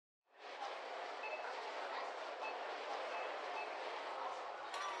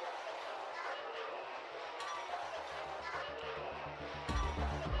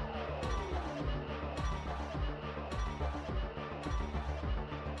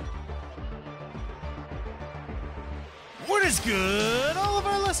What is good, all of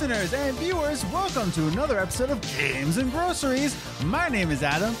our listeners and viewers? Welcome to another episode of Games and Groceries. My name is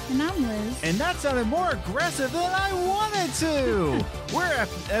Adam. And I'm Liz. And that sounded more aggressive than I wanted to. We're at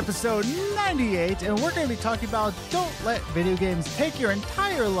episode 98, and we're going to be talking about don't let video games take your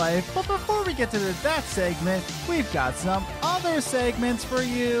entire life. But before we get to that segment, we've got some other segments for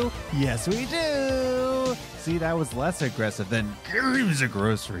you. Yes, we do. See, that was less aggressive than Games and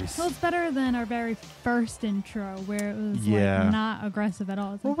Groceries. Well, it's better than our very first intro where it was not aggressive at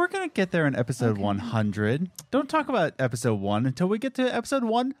all. Well, we're going to get there in episode 100. Don't talk about episode 1 until we get to episode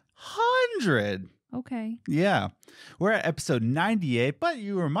 100. Okay. Yeah. We're at episode 98, but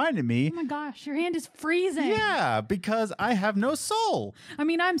you reminded me. Oh my gosh, your hand is freezing. Yeah, because I have no soul. I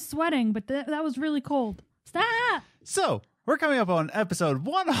mean, I'm sweating, but that was really cold. Stop! So, we're coming up on episode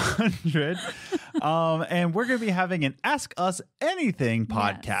 100, and we're going to be having an Ask Us Anything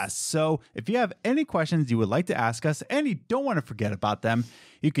podcast. Yes. So if you have any questions you would like to ask us and you don't want to forget about them,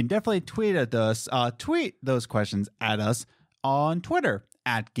 you can definitely tweet those questions at us on Twitter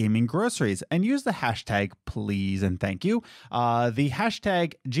at Gaming Groceries and use the hashtag please and thank you. The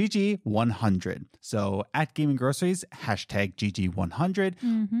hashtag GG100. So at Gaming Groceries, hashtag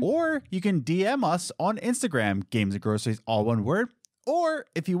GG100. Or you can DM us on Instagram, Games and Groceries, all one word. Or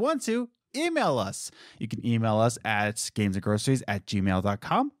if you want to, email us. You can email us at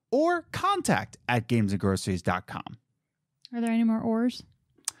gamesandgroceries@gmail.com or contact@gamesandgroceries.com. Are there any more ors?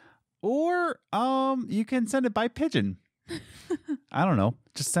 Or you can send it by pigeon. I don't know.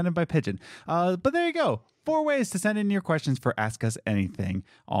 Just send it by pigeon. But there you go. 4 ways to send in your questions for Ask Us Anything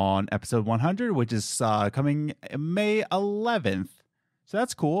on episode 100, which is coming May 11th. So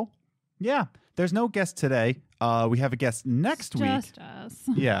that's cool. Yeah. There's no guest today. We have a guest next week. Just us.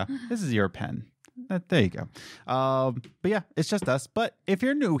 Yeah. This is your pen. There you go. But yeah, it's just us. But if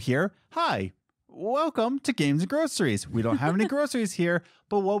you're new here, hi. Welcome to Games and Groceries. We don't have any groceries here,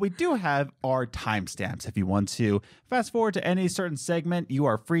 but what we do have are timestamps. If you want to fast forward to any certain segment, you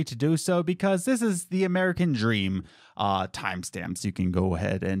are free to do so because this is the American dream timestamps. You can go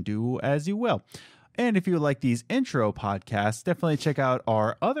ahead and do as you will. And if you like these intro podcasts, definitely check out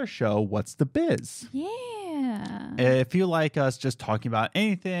our other show, What's the Biz? Yeah. If you like us just talking about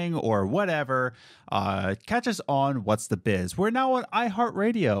anything or whatever, catch us on What's the Biz. We're now on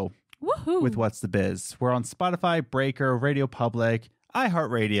iHeartRadio. Woohoo. With What's the Biz. We're on Spotify, Breaker, Radio Public,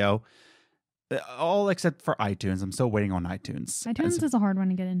 iHeartRadio, all except for iTunes. I'm still waiting on iTunes. iTunes is a hard one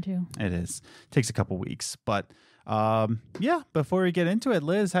to get into. It is. Takes a couple weeks. But yeah, before we get into it,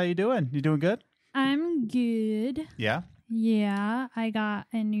 Liz, how you doing? You doing good? I'm good. Yeah? Yeah, I got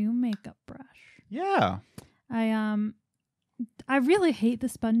a new makeup brush. Yeah. I really hate the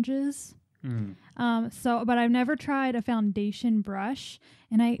sponges. But I've never tried a foundation brush,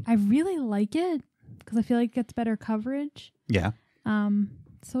 and I really like it because I feel like it gets better coverage. Yeah.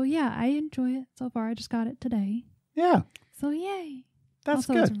 So yeah, I enjoy it so far. I just got it today. Yeah. So yay. That's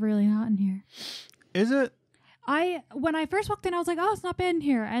also, good. It's really hot in here. Is it? When I first walked in, I was like, oh, it's not bad in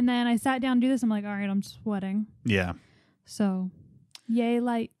here. And then I sat down to do this. I'm like, all right, I'm sweating. Yeah. So yay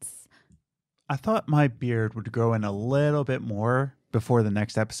lights. I thought my beard would grow in a little bit more before the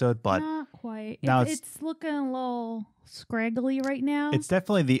next episode, but not quite. Now it's looking a little scraggly right now. It's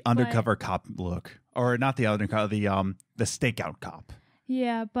definitely the undercover cop look, or not the undercover, the stakeout cop.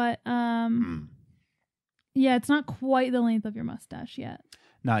 Yeah, but yeah, it's not quite the length of your mustache yet.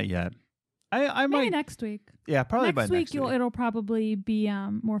 Not yet. I might. Maybe next week. Yeah, probably by next week. It'll probably be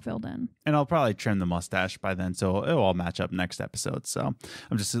more filled in. And I'll probably trim the mustache by then, so it'll all match up next episode. So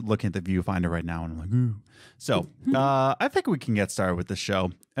I'm just looking at the viewfinder right now, and I'm like, ooh. So I think we can get started with the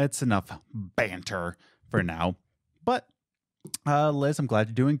show. It's enough banter for now. But Liz, I'm glad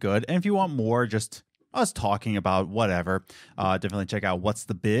you're doing good. And if you want more, just us talking about whatever, definitely check out What's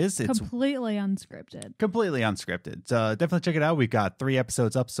the Biz. It's completely unscripted. Definitely check it out. We've got 3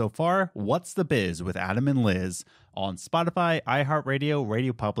 episodes up so far. What's the Biz with Adam and Liz on Spotify, iHeartRadio,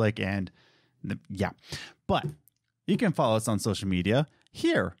 Radio Public, and yeah. But you can follow us on social media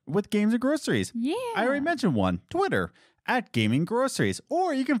here with Games and Groceries. Yeah. I already mentioned one. Twitter at Gaming Groceries.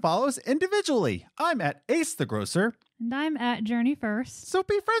 Or you can follow us individually. I'm at Ace the Grocer. And I'm at Journey First. So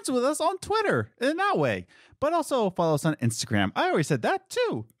be friends with us on Twitter in that way. But also follow us on Instagram. I already said that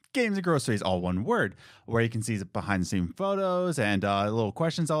too. Games and Groceries, all one word, where you can see behind the scenes photos and little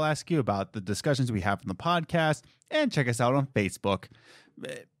questions I'll ask you about the discussions we have in the podcast. And check us out on Facebook.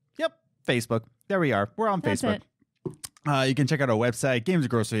 Yep, Facebook. There we are. We're on That's Facebook. You can check out our website,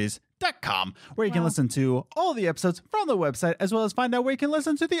 gamesandgroceries.com, where you can listen to all the episodes from the website, as well as find out where you can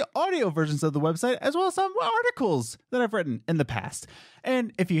listen to the audio versions of the website, as well as some articles that I've written in the past.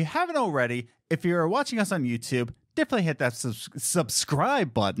 And if you haven't already, if you're watching us on YouTube, definitely hit that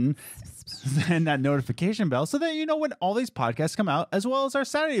subscribe button and that notification bell so that you know when all these podcasts come out, as well as our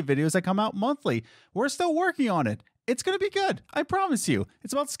Saturday videos that come out monthly. We're still working on it. It's going to be good. I promise you.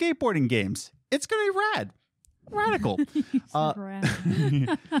 It's about skateboarding games. It's going to be rad. Radical.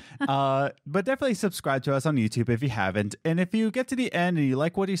 But definitely subscribe to us on YouTube if you haven't. And if you get to the end and you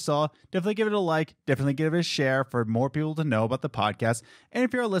like what you saw, definitely give it a like. Definitely give it a share for more people to know about the podcast. And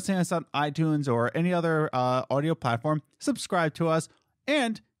if you're listening to us on iTunes or any other audio platform, subscribe to us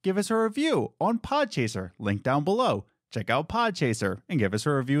and give us a review on Podchaser. Link down below. Check out Podchaser and give us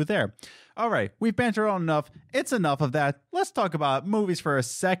a review there. All right, we've bantered on enough. It's enough of that. Let's talk about movies for a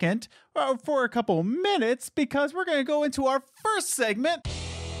second, for a couple minutes, because we're going to go into our first segment.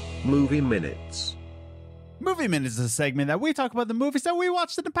 Movie Minutes. Movie Minutes is a segment that we talk about the movies that we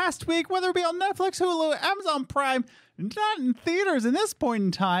watched in the past week, whether it be on Netflix, Hulu, Amazon Prime, not in theaters in this point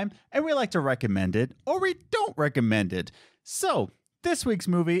in time, and we like to recommend it, or we don't recommend it. So, this week's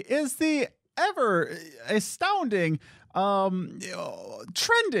movie is the ever astounding,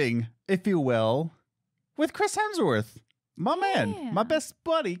 trending, if you will, with Chris Hemsworth. My man, my best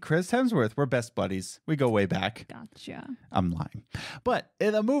buddy, Chris Hemsworth. We're best buddies. We go way back. Gotcha. I'm lying. But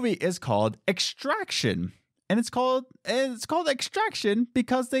the movie is called Extraction. And it's called Extraction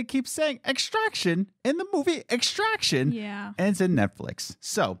because they keep saying extraction in the movie Extraction. Yeah. And it's in Netflix.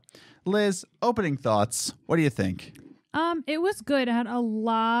 So, Liz, opening thoughts. What do you think? It was good. It had a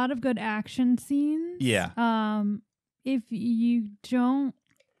lot of good action scenes. Yeah. If you don't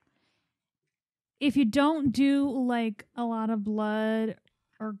do like a lot of blood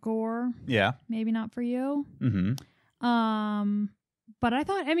or gore, Yeah. maybe not for you. Mm-hmm. But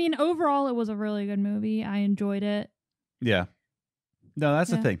overall it was a really good movie. I enjoyed it. Yeah. No,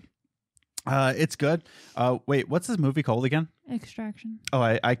 that's the thing. It's good. Wait, what's this movie called again? Extraction. Oh,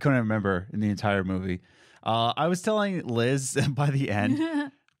 I couldn't remember in the entire movie. I was telling Liz by the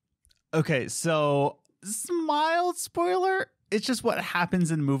end. Okay, so mild spoiler. It's just what happens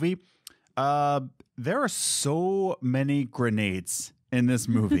in the movie. There are so many grenades in this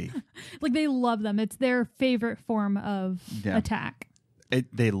movie. Like they love them. It's their favorite form of attack.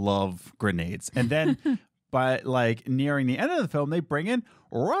 They love grenades. And then by like nearing the end of the film, they bring in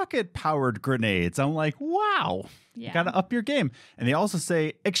rocket-powered grenades. I'm like, wow, you gotta up your game. And they also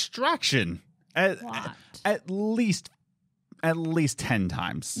say extraction at least 10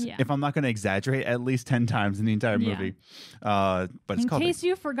 times. Yeah. If I'm not going to exaggerate, at least 10 times in the entire movie. But it's called, in case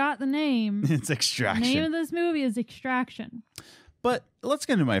you forgot the name, it's Extraction. The name of this movie is Extraction. But let's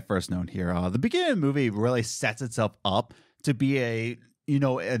get into my first note here. The beginning of the movie really sets itself up to be a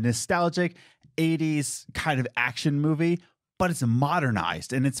nostalgic 80s kind of action movie, but it's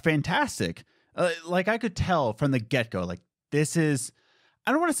modernized and it's fantastic. Like I could tell from the get-go, like this is,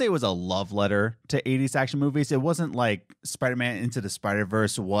 I don't want to say it was a love letter to 80s action movies. It wasn't like Spider-Man Into the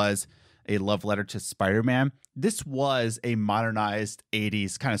Spider-Verse was a love letter to Spider-Man. This was a modernized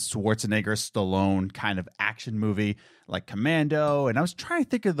 80s kind of Schwarzenegger, Stallone kind of action movie like Commando. And I was trying to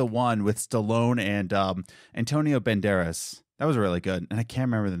think of the one with Stallone and Antonio Banderas. That was really good. And I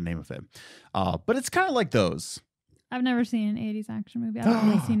can't remember the name of it. But it's kind of like those. I've never seen an 80s action movie. I've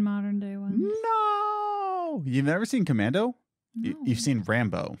only seen modern day ones. No! You've never seen Commando? No. You've seen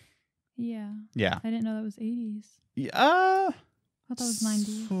Rambo. Yeah. Yeah. I didn't know that was 80s. I thought that was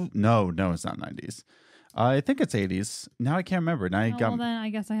 90s. No, it's not 90s. I think it's 80s. Now I can't remember. Now well, then I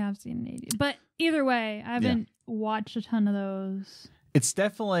guess I have seen 80s. But either way, I haven't watched a ton of those. It's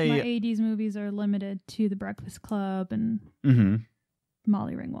definitely... My 80s movies are limited to The Breakfast Club and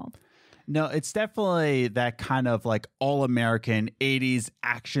Molly Ringwald. No, it's definitely that kind of like all-American 80s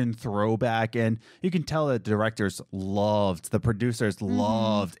action throwback. And you can tell that the producers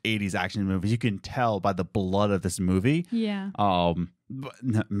loved 80s action movies. You can tell by the blood of this movie. Yeah. Pun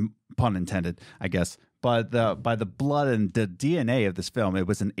intended, I guess. But by the blood and the DNA of this film, it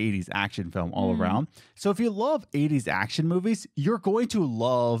was an 80s action film all around. So if you love 80s action movies, you're going to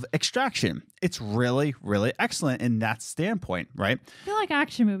love Extraction. It's really, really excellent in that standpoint, right? If you like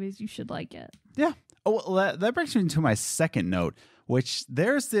action movies, you should like it. Yeah. Oh, well, that brings me to my second note, which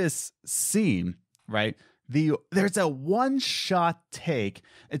there's this scene, right? There's a one-shot take.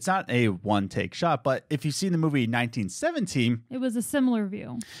 It's not a one-take shot, but if you've seen the movie 1917... It was a similar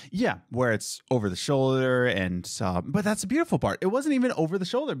view. Yeah, where it's over the shoulder, and but that's the beautiful part. It wasn't even over the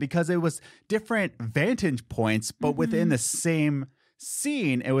shoulder because it was different vantage points, but within the same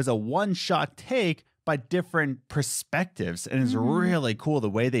scene, it was a one-shot take by different perspectives, and it's really cool the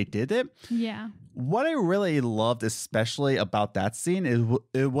way they did it. Yeah. What I really loved especially about that scene is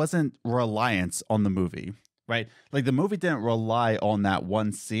it wasn't reliance on the movie, right? Like the movie didn't rely on that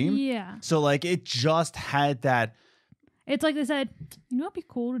one scene. Yeah. So like it just had that. It's like they said, you know what'd be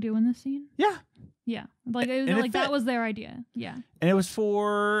cool to do in this scene? Yeah. Yeah. Like it was And it like that fit. was their idea. Yeah. And it was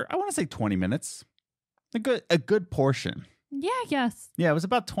for, I want to say 20 minutes. A good portion. Yeah, I guess. Yeah, it was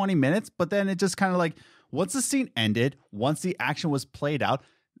about 20 minutes, but then it just kind of like, once the scene ended, once the action was played out,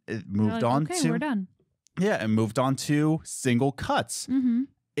 it moved Like, on okay, to we're done. Yeah, it moved on to single cuts. Mm-hmm.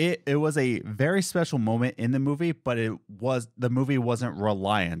 It was a very special moment in the movie, but the movie wasn't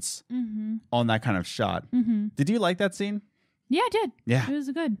reliant on that kind of shot. Mm-hmm. Did you like that scene? Yeah, I did. Yeah. It was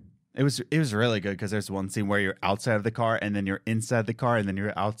good. It was really good because there's one scene where you're outside of the car and then you're inside the car and then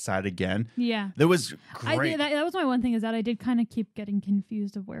you're outside again. Yeah. That was great. That was my one thing, is that I did kind of keep getting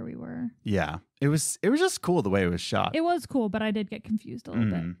confused of where we were. Yeah. It was just cool the way it was shot. It was cool, but I did get confused a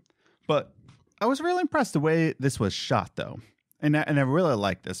little bit. But I was really impressed the way this was shot, though. And I really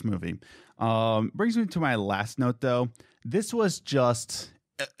like this movie. Brings me to my last note, though. This was just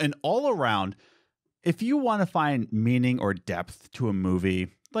an all-around, if you want to find meaning or depth to a movie,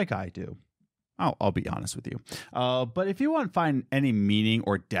 like I do, I'll be honest with you. But if you want to find any meaning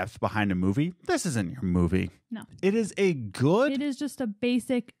or depth behind a movie, this isn't your movie. No. It is a good... It is just a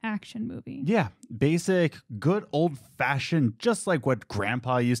basic action movie. Yeah, basic, good old-fashioned, just like what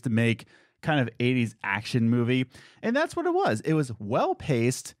Grandpa used to make, kind of 80s action movie. And that's what it was. It was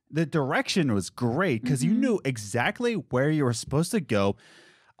well-paced. The direction was great because you knew exactly where you were supposed to go.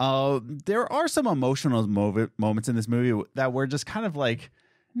 There are some emotional moments in this movie that were just kind of like...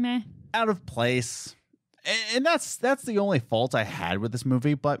 Meh. Out of place. And that's the only fault I had with this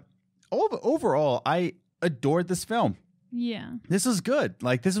movie. But overall, I adored this film. Yeah. This was good.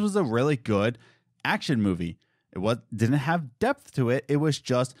 Like, this was a really good action movie. Didn't have depth to it. It was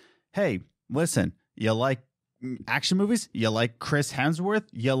just, hey, listen, you like action movies? You like Chris Hemsworth?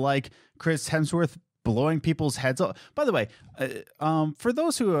 You like Chris Hemsworth blowing people's heads off? By the way, for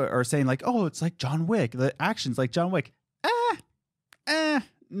those who are saying like, oh, it's like John Wick, the action's like John Wick.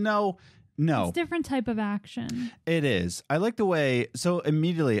 No. It's a different type of action. It is. I like the way, so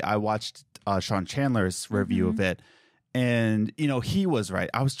immediately I watched Sean Chandler's review of it, and, he was right.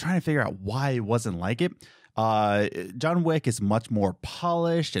 I was trying to figure out why it wasn't like it. John Wick is much more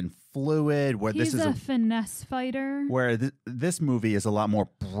polished and fluid, where He's this is a finesse fighter. where this movie is a lot more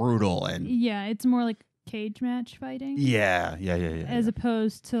brutal and Yeah, it's more like cage match fighting. yeah. As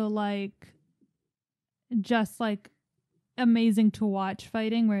opposed to like just like amazing to watch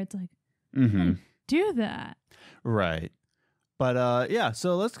fighting, where it's like, do that. Right. But yeah,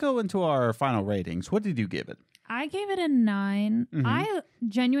 so let's go into our final ratings. What did you give it? I gave it a 9. I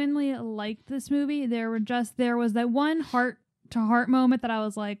genuinely liked this movie. There was that one heart to heart moment that I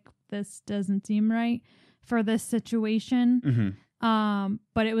was like, this doesn't seem right for this situation.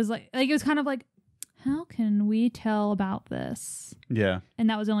 But it was like it was kind of like, how can we tell about this? Yeah. And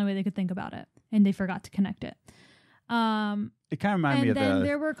that was the only way they could think about it, and they forgot to connect it. It kind of reminded me of then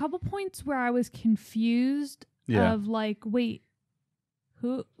there were a couple points where I was confused of like, wait,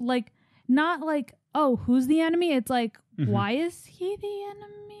 who? Like, not like, oh, who's the enemy? It's like, why is he the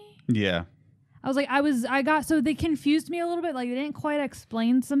enemy? Yeah. I was like, so they confused me a little bit. Like, they didn't quite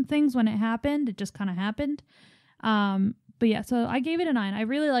explain some things when it happened. It just kind of happened. But yeah, so I gave it a 9. I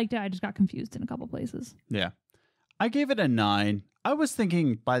really liked it. I just got confused in a couple places. Yeah. I gave it a 9. I was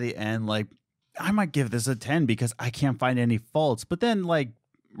thinking by the end, like, I might give this a 10 because I can't find any faults. But then, like,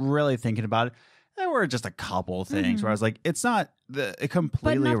 really thinking about it, there were just a couple things where I was like, it's not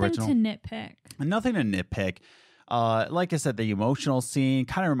completely original. But nothing to nitpick. Nothing to nitpick. Like I said, the emotional scene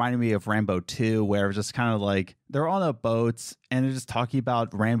kind of reminded me of Rambo 2, where it was just kind of like they're on a boat and they're just talking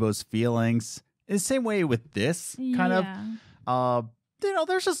about Rambo's feelings. In the same way with this, kind of.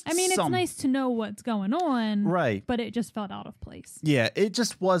 There's just it's nice to know what's going on. Right. But it just felt out of place. Yeah, it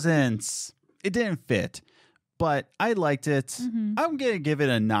just wasn't... It didn't fit, but I liked it. I'm going to give it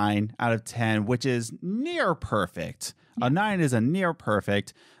a 9 out of 10, which is near perfect. A 9 is a near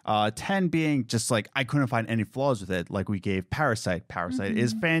perfect. 10 being just like, I couldn't find any flaws with it, like we gave Parasite. Parasite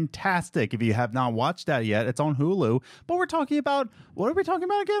is fantastic. If you have not watched that yet, it's on Hulu. But we're talking about, what are we talking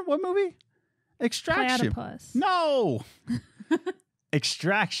about again? What movie? Extraction. Platypus. No!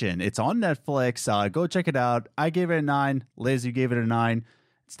 Extraction. It's on Netflix. Go check it out. I gave it a 9. Liz, you gave it a 9.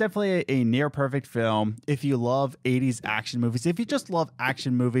 It's definitely a near perfect film. If you love 80s action movies, if you just love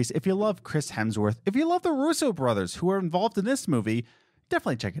action movies, if you love Chris Hemsworth, if you love the Russo brothers who are involved in this movie,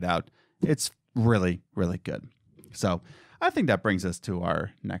 definitely check it out. It's really, really good. So I think that brings us to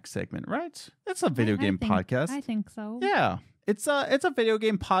our next segment, right? It's a video game podcast. I think so. Yeah. It's a video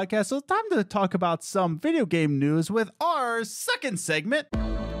game podcast, so it's time to talk about some video game news with our second segment.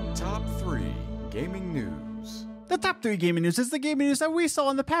 Top 3 gaming news. The top 3 gaming news is the gaming news that we saw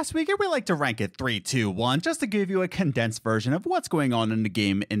in the past week, and we like to rank it 3, 2, 1, just to give you a condensed version of what's going on in the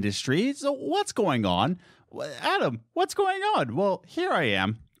game industry. So what's going on? Adam, what's going on? Well, here I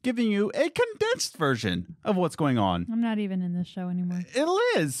am, giving you a condensed version of what's going on. I'm not even in this show anymore.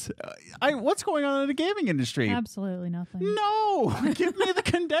 It is. What's going on in the gaming industry? Absolutely nothing. No, give me the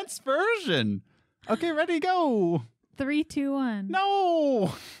condensed version. Okay, ready, go. 3, 2, 1.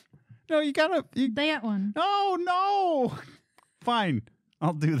 No, you gotta. That one. No. Fine,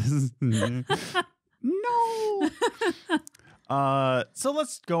 I'll do this. No. So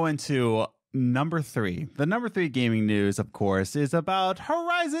let's go into number 3. The number 3 gaming news, of course, is about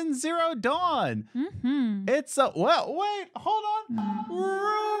Horizon Zero Dawn. Mm-hmm. It's a wait, hold on.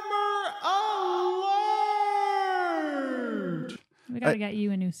 Rumor alert. We gotta get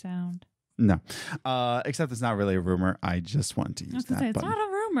you a new sound. No, except it's not really a rumor. I just want to use that. It's not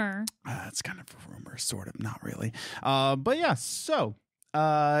a rumor. It's kind of a rumor, sort of, not really. But yeah, so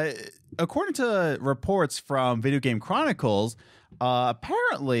according to reports from Video Game Chronicles,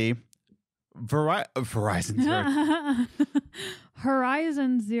 apparently Verizon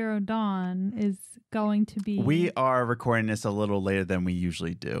Horizon Zero Dawn is going to be. We are recording this a little later than we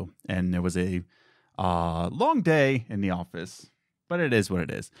usually do, and it was a long day in the office, but it is what it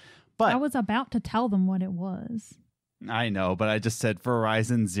is. But I was about to tell them what it was. I know, but I just said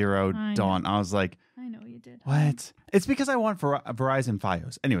Verizon Zero Dawn. I was like, I know you did. What? It's because I want Verizon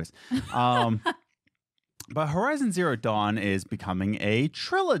Fios. Anyways, but Horizon Zero Dawn is becoming a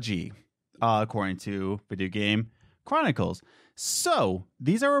trilogy, according to Video Game Chronicles. So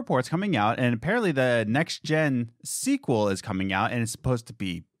these are reports coming out, and apparently the next gen sequel is coming out, and it's supposed to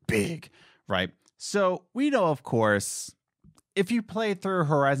be big, right? So we know, of course, if you play through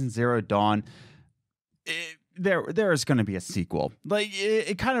Horizon Zero Dawn, there is going to be a sequel. Like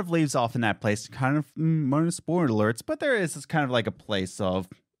it kind of leaves off in that place, kind of minor spoiler alerts, but there is this kind of like a place of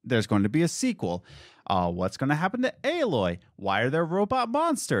there's going to be a sequel. What's going to happen to Aloy? Why are there robot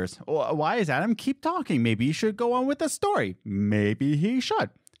monsters? Why is Adam keep talking? Maybe he should go on with the story. Maybe he should.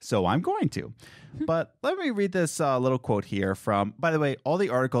 So I'm going to. But let me read this little quote here from, by the way, all the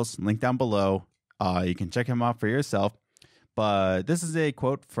articles linked down below. You can check them out for yourself. But this is a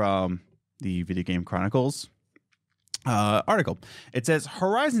quote from the Video Game Chronicles article. It says,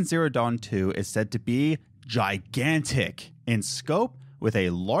 Horizon Zero Dawn 2 is said to be gigantic in scope with a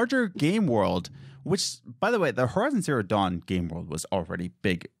larger game world, which, by the way, the Horizon Zero Dawn game world was already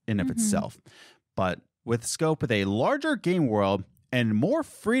big in of itself. But with scope with a larger game world and more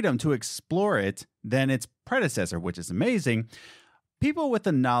freedom to explore it than its predecessor, which is amazing. People with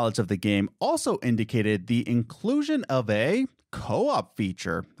the knowledge of the game also indicated the inclusion of a co-op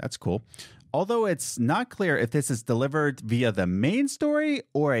feature. That's cool. Although it's not clear if this is delivered via the main story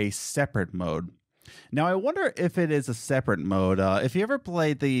or a separate mode. Now, I wonder if it is a separate mode. If you ever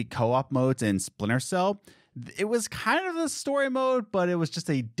played the co-op modes in Splinter Cell, it was kind of the story mode, but it was just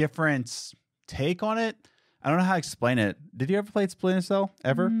a different take on it. I don't know how to explain it. Did you ever play Splinter Cell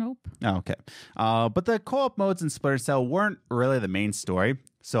ever? Nope. Oh, okay. But the co-op modes in Splinter Cell weren't really the main story.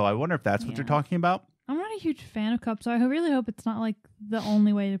 So I wonder if that's what you're talking about. I'm not a huge fan of co-op, so I really hope it's not like the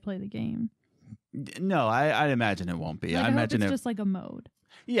only way to play the game. No, I'd imagine it won't be. Like, I imagine hope it's just like a mode.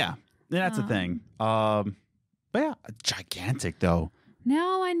 Yeah, that's the thing. But yeah, gigantic though.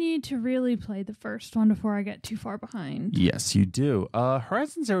 Now I need to really play the first one before I get too far behind. Yes, you do.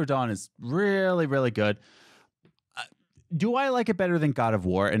 Horizon Zero Dawn is really, really good. Do I like it better than God of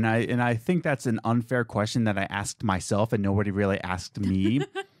War? And I think that's an unfair question that I asked myself and nobody really asked me.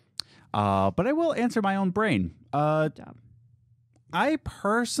 But I will answer my own brain. Good job. I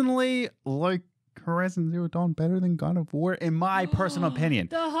personally like Horizon Zero Dawn better than God of War, in my personal opinion.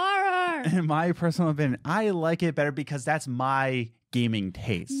 The horror! In my personal opinion, I like it better because that's my gaming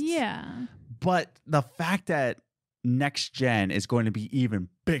taste. Yeah. But the fact that next gen is going to be even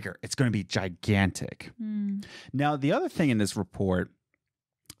bigger, it's going to be gigantic. Now, the other thing in this report,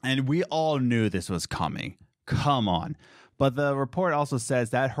 and we all knew this was coming, come on, but the report also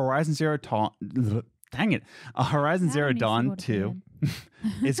says that Horizon Zero Dawn, Horizon Zero Dawn 2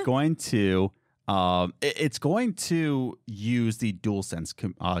 is going to it's going to use the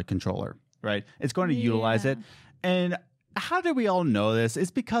DualSense controller, right? It's going to utilize it. And how did we all know this?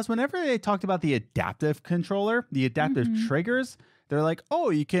 It's because whenever they talked about the adaptive controller, the adaptive triggers, they're like,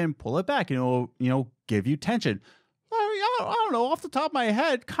 oh, you can pull it back and it'll, give you tension. I don't know, off the top of my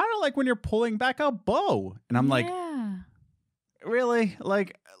head, kind of like when you're pulling back a bow. And I'm like, really?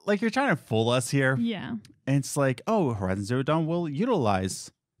 Like you're trying to fool us here? Yeah. And it's like, oh, Horizon Zero Dawn will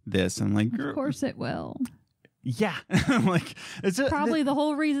utilize this. And I'm like, of course it will. Yeah. Like, it's probably the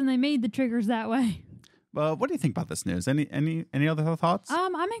whole reason they made the triggers that way. what do you think about this news? Any other thoughts?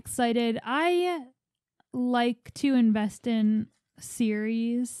 I'm excited. I like to invest in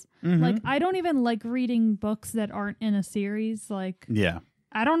series. Like, I don't even like reading books that aren't in a series. Like, yeah.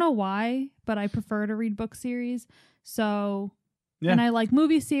 I don't know why, but I prefer to read book series. So, Yeah. and I like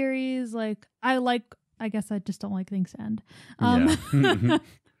movie series. Like, I guess I just don't like things to end. Yeah.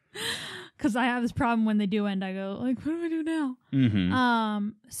 Because I have this problem when they do end. I go, like, what do I do now?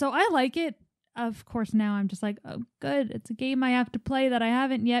 So I like it. Of course, now I'm just like, oh, good. It's a game I have to play that I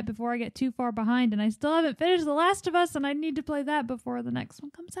haven't yet before I get too far behind. And I still haven't finished The Last of Us, and I need to play that before the next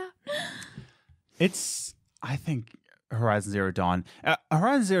one comes out. I think Horizon Zero Dawn.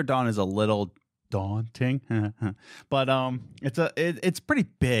 Horizon Zero Dawn is a little daunting, but it's pretty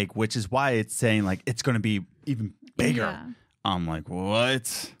big, which is why it's saying like it's going to be even bigger. Yeah. I'm like,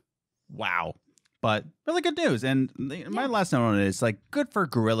 what? Wow. But really good news. And my last note on it is like good for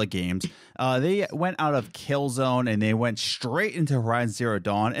Guerrilla Games. They went out of Killzone and they went straight into Horizon Zero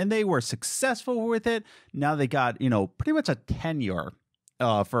Dawn, and they were successful with it. Now they got, pretty much a tenure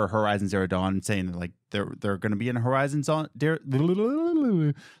for Horizon Zero Dawn, saying that like they're going to be in Horizon Zone. They're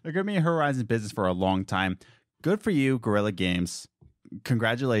going to be in Horizon business for a long time. Good for you, Guerrilla Games.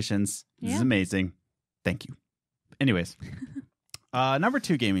 Congratulations. This is amazing. Thank you. Anyways. Number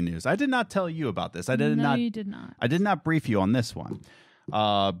 2 gaming news. I did not tell you about this. You did not. I did not brief you on this one.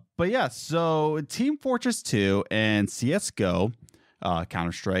 But yeah, so Team Fortress 2 and CSGO,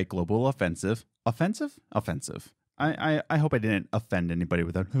 Counter-Strike Global Offensive. Offensive? I hope I didn't offend anybody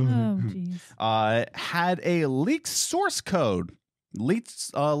with that. Oh, jeez. Had a leaked source code.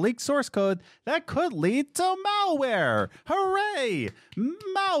 Leaked source code that could lead to malware. Hooray!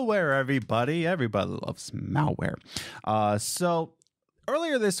 Malware, everybody. Everybody loves malware. So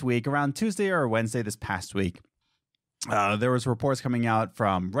earlier this week, around Tuesday or Wednesday this past week, there was reports coming out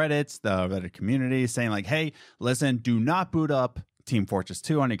from Reddit, the Reddit community, saying like, hey, listen, do not boot up Team Fortress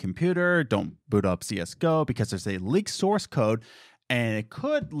 2 on your computer. Don't boot up CSGO because there's a leaked source code and it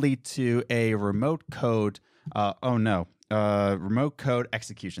could lead to a remote code. Remote code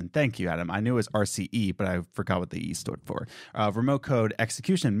execution. Thank you, Adam. I knew it was RCE, but I forgot what the E stood for. Remote code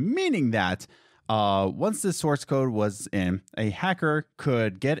execution, meaning that once the source code was in, a hacker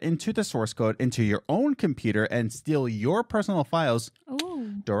could get into the source code into your own computer and steal your personal files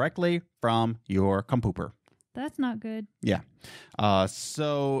directly from your computer. That's not good. Yeah.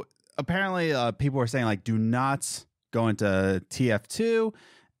 So apparently people were saying like, do not go into TF2.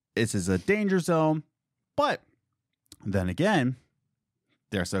 This is a danger zone. But then again,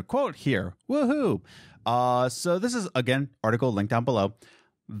 there's a quote here. Woohoo! So this is, again, article linked down below.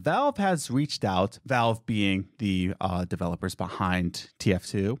 Valve has reached out, Valve being the developers behind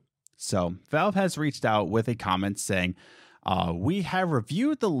TF2. So Valve has reached out with a comment saying, we have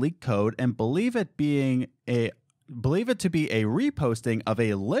reviewed the leak code and believe it to be a reposting of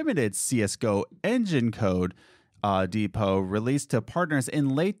a limited CSGO engine code depot released to partners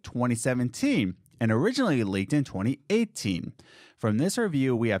in late 2017. And originally leaked in 2018. From this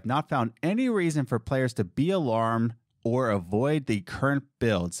review, we have not found any reason for players to be alarmed or avoid the current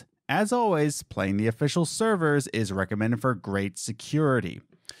builds. As always, playing the official servers is recommended for great security.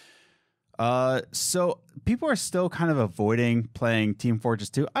 So people are still kind of avoiding playing Team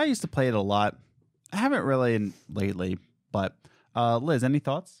Fortress 2. I used to play it a lot. I haven't really lately, but Liz, any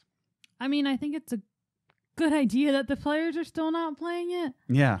thoughts? I mean, I think it's a good idea that the players are still not playing it.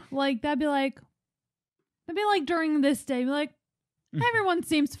 Yeah. Like, that'd be like during this day, be like, everyone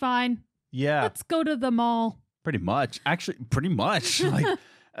seems fine. Yeah. Let's go to the mall. Pretty much. Actually, pretty much. Like,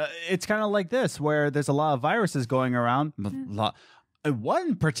 it's kind of like this, where there's a lot of viruses going around.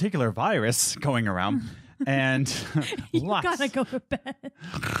 One particular virus going around. And you gotta go to bed.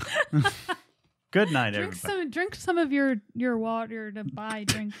 Good night, everybody. Drink some of your water to buy.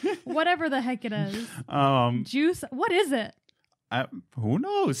 Drink whatever the heck it is. Juice. What is it? Who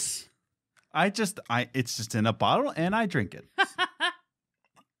knows? It's just in a bottle and I drink it.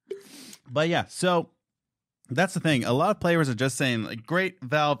 But yeah, so that's the thing. A lot of players are just saying, like, great,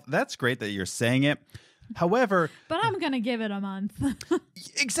 Valve, that's great that you're saying it. However, but I'm going to give it a month.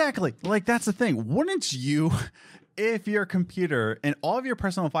 Exactly. Like, that's the thing. Wouldn't you, if your computer and all of your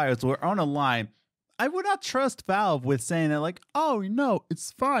personal files were on a line, I would not trust Valve with saying that, like, oh, no,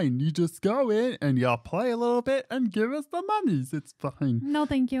 it's fine. You just go in and you'll play a little bit and give us the monies. It's fine. No,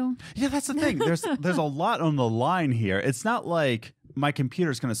 thank you. Yeah, that's the thing. There's a lot on the line here. It's not like my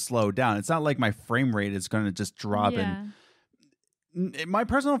computer's going to slow down. It's not like my frame rate is going to just drop. Yeah. And my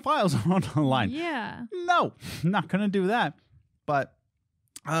personal files are on the line. Yeah. No, not going to do that. But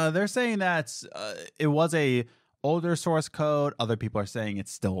they're saying that it was a older source code. Other people are saying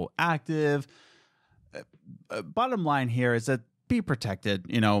it's still active. bottom line here is that be protected.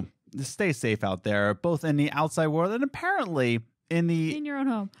 Stay safe out there, both in the outside world and apparently in your own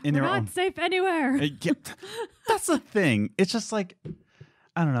home. We're not safe anywhere. That's the thing. It's just like,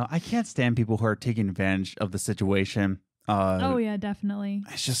 I don't know. I can't stand people who are taking advantage of the situation. Oh yeah, definitely.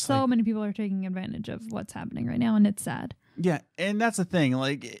 It's just so many people are taking advantage of what's happening right now, and it's sad. Yeah, and that's the thing.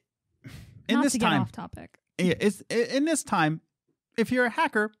 Like, Not to get off topic. Yeah, it's in this time. If you're a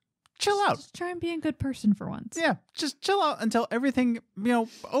hacker, chill out. Just try and be a good person for once. Yeah, just chill out until everything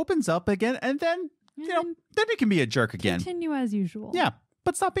opens up again, and then then you can be a jerk again. Continue as usual. Yeah,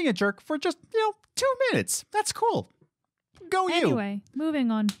 but stop being a jerk for just 2 minutes. That's cool. Go you. Anyway,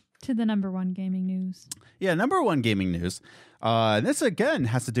 moving on to the number one gaming news. Yeah, number one gaming news. This again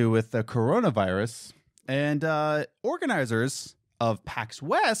has to do with the coronavirus, and organizers of PAX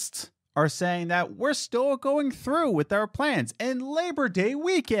West are saying that we're still going through with our plans and Labor Day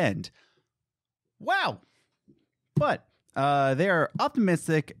weekend. Wow. But they are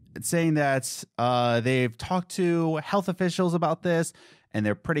optimistic, saying that they've talked to health officials about this and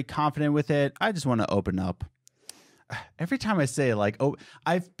they're pretty confident with it. I just want to open up. Every time I say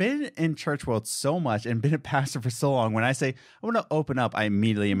I've been in church world so much and been a pastor for so long. When I say I want to open up, I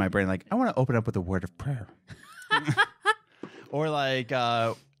immediately in my brain I want to open up with a word of prayer. Or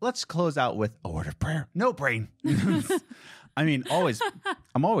let's close out with a word of prayer. No brain. I mean,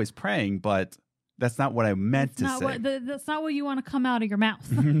 I'm always praying, but that's not what I meant to say. That's not what you want to come out of your mouth.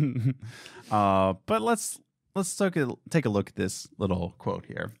 But let's take a look at this little quote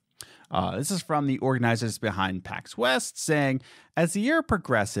here. This is from the organizers behind PAX West, saying, as the year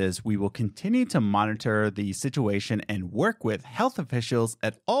progresses, we will continue to monitor the situation and work with health officials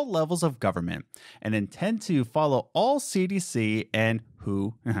at all levels of government and intend to follow all CDC and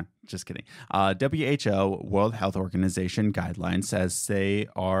just kidding, WHO, World Health Organization guidelines as they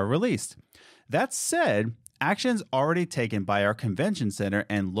are released. That said, actions already taken by our convention center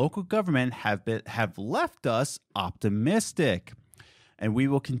and local government have left us optimistic. And we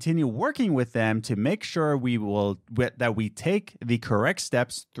will continue working with them to make sure that we take the correct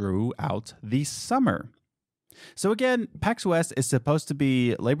steps throughout the summer. So again, PAX West is supposed to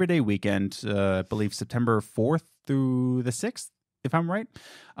be Labor Day weekend, I believe September 4th through the 6th, if I'm right.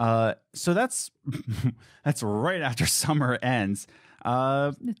 So that's right after summer ends.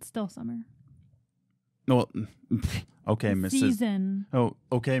 It's still summer. No, okay, Mrs. Season. Oh,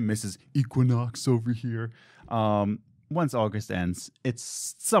 okay, Mrs. Equinox over here. Once August ends,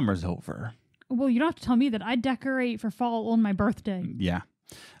 summer's over. Well, you don't have to tell me that. I decorate for fall on my birthday. Yeah.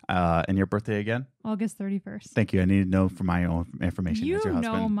 And your birthday again? August 31st. Thank you. I need to know for my own information. You as your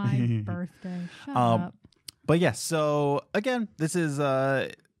know husband. my birthday. Shut up. But yes, so again, this is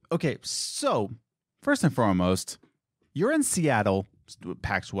okay. So first and foremost, you're in Seattle,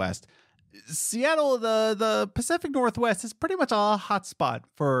 PAX West. Seattle, the Pacific Northwest is pretty much a hot spot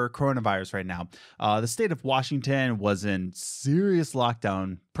for coronavirus right now. The state of Washington was in serious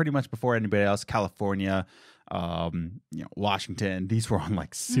lockdown pretty much before anybody else. California, Washington, these were on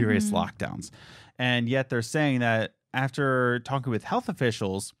serious lockdowns. And yet they're saying that after talking with health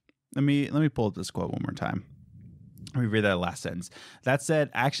officials, let me pull up this quote one more time. Let me read that last sentence. That said,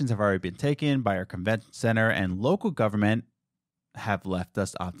 actions have already been taken by our convention center and local government have left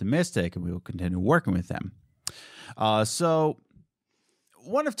us optimistic, and we will continue working with them. So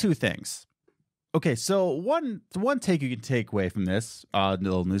one of two things. Okay, so one take you can take away from this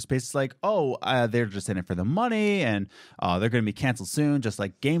little news piece is they're just in it for the money, and they're going to be canceled soon, just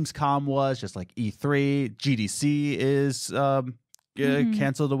like Gamescom was, just like E3. GDC is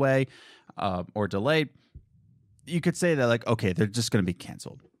canceled away or delayed. You could say that okay, they're just going to be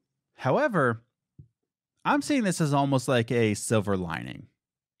canceled. However, I'm seeing this as almost like a silver lining.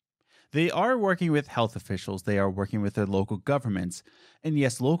 They are working with health officials. They are working with their local governments. And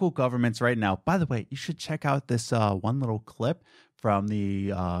yes, local governments right now, by the way, you should check out this one little clip from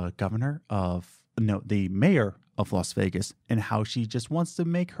the the mayor of Las Vegas, and how she just wants to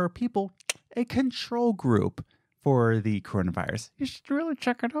make her people a control group for the coronavirus. You should really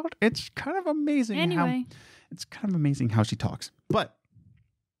check it out. It's kind of amazing. It's kind of amazing how she talks. But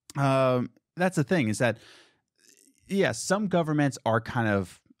that's the thing, is that, yes, some governments are kind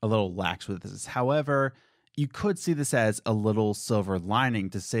of a little lax with this. However, you could see this as a little silver lining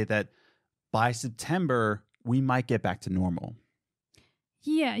to say that by September, we might get back to normal.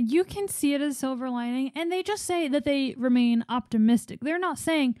 Yeah, you can see it as silver lining, and they just say that they remain optimistic. They're not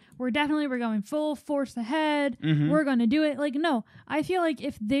saying we're going full force ahead. We're going to do it. No, I feel like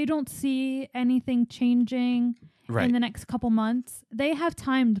if they don't see anything changing in the next couple months, they have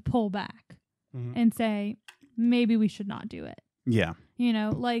time to pull back and say, maybe we should not do it. Yeah.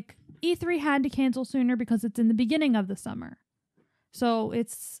 E3 had to cancel sooner because it's in the beginning of the summer. So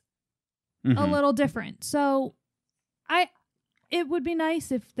it's a little different. So it would be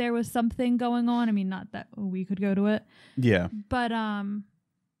nice if there was something going on. I mean, not that we could go to it. Yeah. But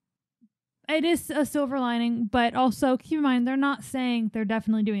it is a silver lining, but also keep in mind they're not saying they're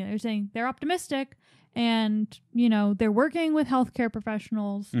definitely doing it. They're saying they're optimistic and, you know, they're working with healthcare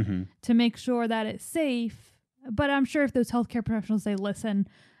professionals to make sure that it's safe. But I'm sure if those healthcare professionals say, listen,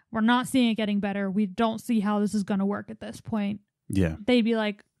 we're not seeing it getting better. We don't see how this is going to work at this point. Yeah. They'd be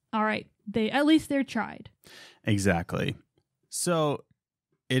like, all right, at least they're tried. Exactly. So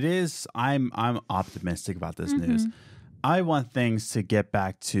it is, I'm optimistic about this news. I want things to get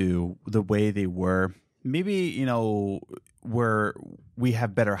back to the way they were. Maybe, you know, where we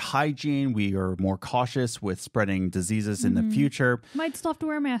have better hygiene, we are more cautious with spreading diseases in the future. Might still have to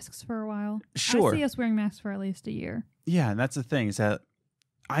wear masks for a while. Sure. I see us wearing masks for at least a year. Yeah, and that's the thing is that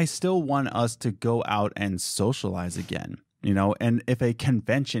I still want us to go out and socialize again. You know, and if a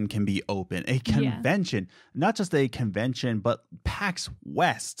convention can be open, not just a convention, but PAX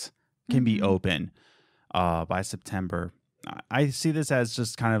West can be open by September. I see this as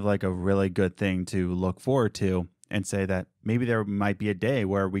just kind of like a really good thing to look forward to and say that maybe there might be a day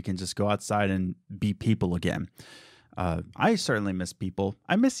where we can just go outside and be people again. I certainly miss people.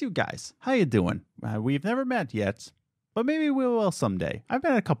 I miss you guys. How you doing? We've never met yet, but maybe we will someday. I've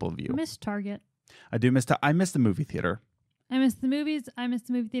met a couple of you. I miss Target. I do miss. I miss the movie theater. I miss the movies, I miss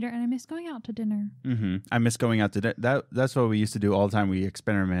the movie theater, and I miss going out to dinner. I miss going out to dinner. That's what we used to do all the time. We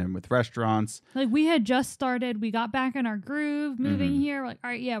experimented with restaurants. Like, we had just started. We got back in our groove moving here. We're like, all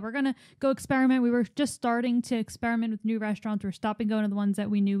right, yeah, we're going to go experiment. We were just starting to experiment with new restaurants. We're stopping going to the ones that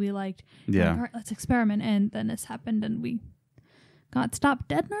we knew we liked. Yeah. Like, all right, let's experiment. And then this happened, and we got stopped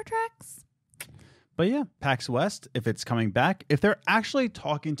dead in our tracks. But yeah, PAX West, if it's coming back, if they're actually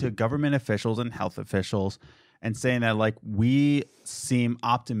talking to government officials and health officials and saying that, like, we seem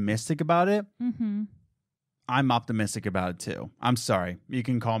optimistic about it, I'm optimistic about it too. I'm sorry. You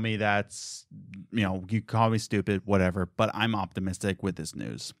can call me that's, you know, you can call me stupid, whatever, but I'm optimistic with this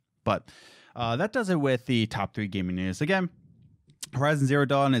news. But that does it with the top 3 gaming news. Again, Horizon Zero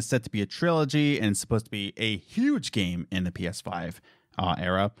Dawn is set to be a trilogy and it's supposed to be a huge game in the PS5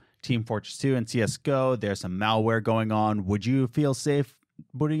 era. Team Fortress 2 and CSGO, there's some malware going on. Would you feel safe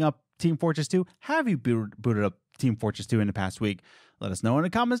booting up Team Fortress 2? Have you booted up Team Fortress 2 in the past week? Let us know in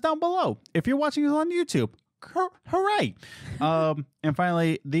the comments down below. If you're watching us on YouTube, hooray! And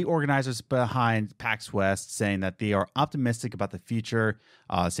finally, the organizers behind PAX West saying that they are optimistic about the future,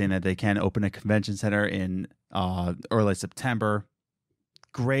 saying that they can open a convention center in early September.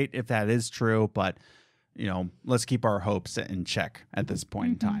 Great if that is true, but you know, let's keep our hopes in check at this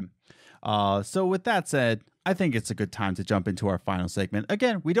point in time. So with that said, I think it's a good time to jump into our final segment.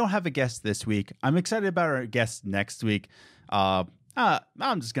 Again, we don't have a guest this week. I'm excited about our guest next week. I'm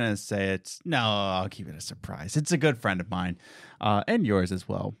just going to say it. No, I'll keep it a surprise. It's a good friend of mine and yours as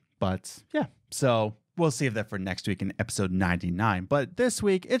well. But yeah, so we'll save that for next week in episode 99. But this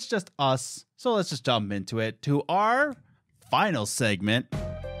week, it's just us. So let's just jump into it to our final segment.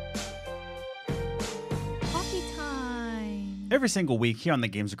 Every single week here on the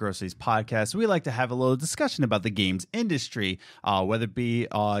Games and Groceries podcast, we like to have a little discussion about the games industry, whether it be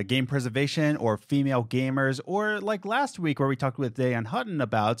game preservation or female gamers, or like last week where we talked with Dayan Hutton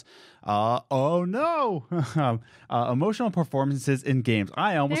about, emotional performances in games.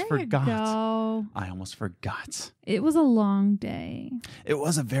 I almost forgot. I almost forgot. It was a long day. It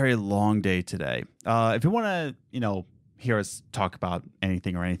was a very long day today. If you want to, you know, hear us talk about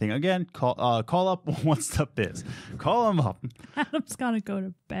anything or anything, again, call up What Stuff Is. Call them up. Adam's gotta go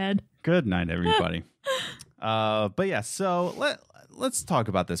to bed. Good night, everybody. But yeah, so let's talk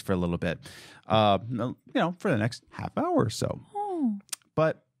about this for a little bit. You know, for the next half hour or so.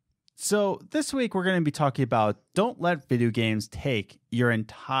 But so this week we're going to be talking about don't let video games take your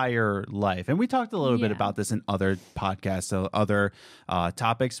entire life. And we talked a little bit about this in other podcasts, so other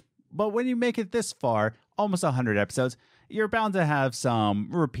topics. But when you make it this far, almost 100 episodes, you're bound to have some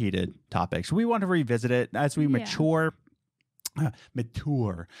repeated topics. We want to revisit it as we mature, and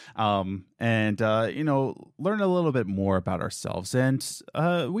you know, learn a little bit more about ourselves. And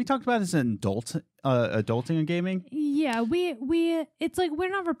we talked about this in adulting and gaming. Yeah, we it's like we're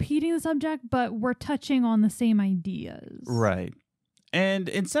not repeating the subject, but we're touching on the same ideas. Right. And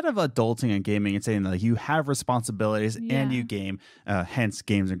instead of adulting and gaming and saying that you have responsibilities and you game, hence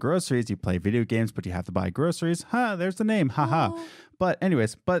Games and Groceries, you play video games, but you have to buy groceries. There's the name. Haha. But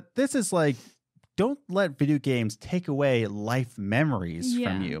anyways, but this is like don't let video games take away life memories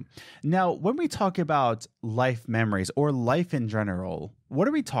from you. Now, when we talk about life memories or life in general, what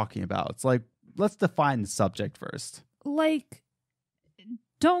are we talking about? It's like, let's define the subject first. Like,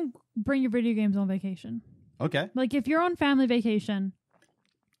 don't bring your video games on vacation. Okay. Like, if you're on family vacation,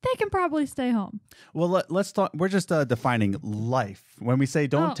 they can probably stay home. Well, let's talk. We're just defining life. When we say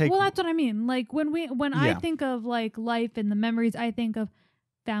don't take. Well, that's what I mean. Like, when I think of like life and the memories, I think of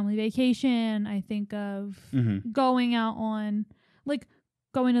family vacation. I think of going out on, like,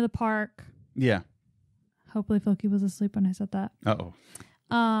 going to the park. Yeah. Hopefully Floki was asleep when I said that.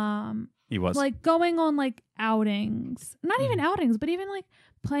 He was. Like, going on, like, outings. Not even outings, but even, like,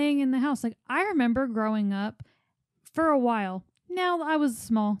 playing in the house. Like, I remember growing up for a while. Now, I was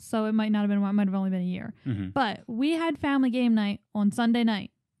small, so it might not have been, it might have only been a year. But we had family game night on Sunday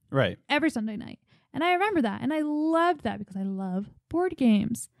night. Right. Every Sunday night. And I remember that. And I loved that because I love board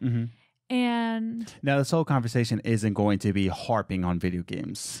games. And now this whole conversation isn't going to be harping on video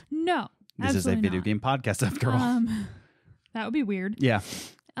games. No. This is a video game podcast after all. That would be weird. Yeah.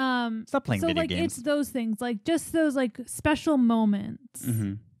 Stop playing video games. It's those things, like just those like special moments,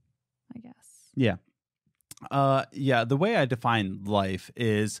 I guess. Yeah. The way I define life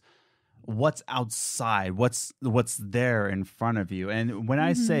is what's outside, what's there in front of you. And when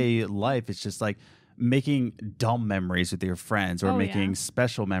I say life, it's just like making dumb memories with your friends or making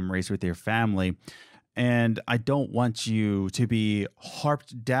special memories with your family. And I don't want you to be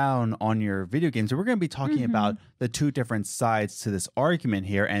harped down on your video games. So we're going to be talking about the two different sides to this argument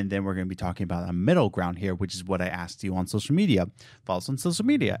here. And then we're going to be talking about a middle ground here, which is what I asked you on social media. Follow us on social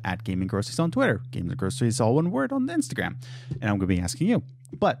media at Gaming Groceries on Twitter. Games and Groceries, all one word, on Instagram. And I'm going to be asking you.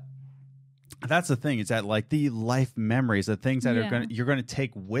 But that's the thing, is that like the life memories, the things that you're going to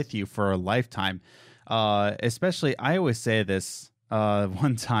take with you for a lifetime. Especially, I always say this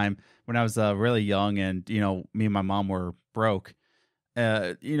one time when I was really young, and me and my mom were broke.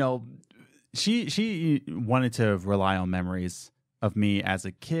 She wanted to rely on memories of me as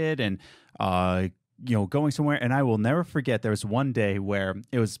a kid, and going somewhere. And I will never forget, there was one day where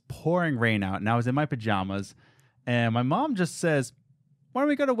it was pouring rain out, and I was in my pajamas, and my mom just says, "Why don't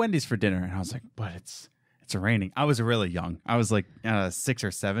we go to Wendy's for dinner?" And I was like, "But it's raining." I was really young. I was like 6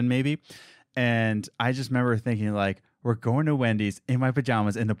 or 7 maybe. And I just remember thinking, like, we're going to Wendy's in my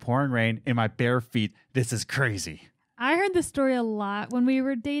pajamas in the pouring rain in my bare feet. This is crazy. I heard this story a lot when we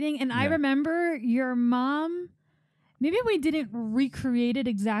were dating. And I remember your mom, maybe we didn't recreate it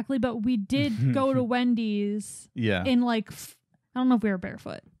exactly, but we did go to Wendy's. Yeah. In like, I don't know if we were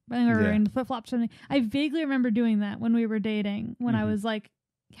barefoot, but I think we were in flip-flops or something. I vaguely remember doing that when we were dating, when I was like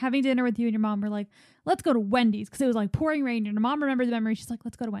having dinner with you and your mom. Were like, let's go to Wendy's, because it was like pouring rain, and your mom remembered the memory. She's like,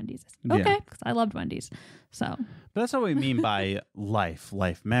 let's go to Wendy's. Okay, because I loved Wendy's. So, but that's what we mean by life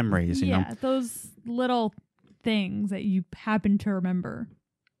memories. You know, those little things that you happen to remember.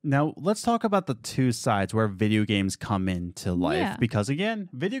 Now let's talk about the two sides where video games come into life, because again,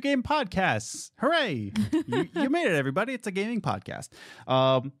 video game podcasts, hooray! you made it, everybody. It's a gaming podcast.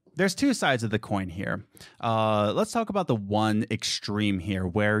 There's two sides of the coin here. Let's talk about the one extreme here,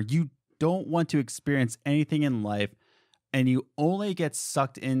 where you don't want to experience anything in life and you only get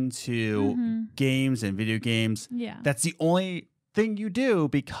sucked into games and video games. Yeah. That's the only thing you do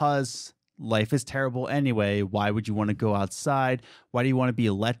because life is terrible anyway. Why would you want to go outside? Why do you want to be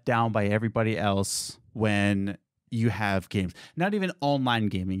let down by everybody else when you have games? Not even online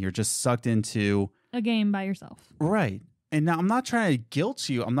gaming. You're just sucked into a game by yourself. Right. And now I'm not trying to guilt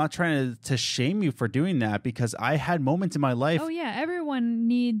you. I'm not trying to shame you for doing that, because I had moments in my life. Oh, yeah. Everyone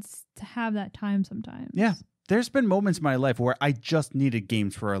needs to have that time sometimes. Yeah. There's been moments in my life where I just needed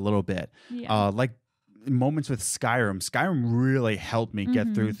games for a little bit. Yeah. Like moments with Skyrim. Skyrim really helped me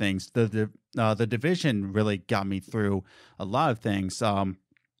get through things. The Division really got me through a lot of things. And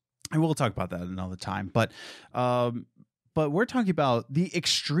we'll talk about that another time. But we're talking about the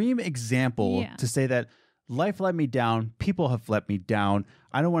extreme example to say that life let me down. People have let me down.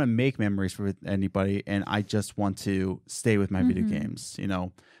 I don't want to make memories with anybody, and I just want to stay with my video games.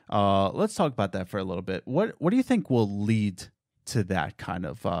 Let's talk about that for a little bit. What do you think will lead to that kind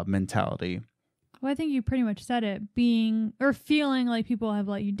of mentality? Well, I think you pretty much said it. Being or feeling like people have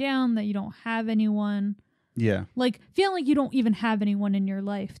let you down, that you don't have anyone. Yeah. Like feeling like you don't even have anyone in your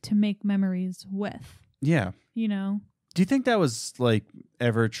life to make memories with. Yeah. Do you think that was like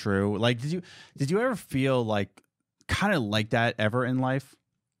ever true? Like, did you ever feel like kind of like that ever in life?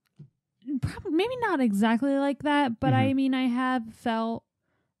 Probably, maybe not exactly like that, but I mean, I have felt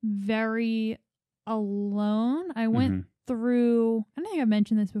very alone. I went through, I don't think I've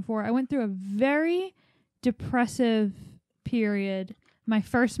mentioned this before. I went through a very depressive period my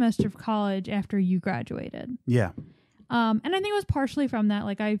first semester of college after you graduated. Yeah. And I think it was partially from that.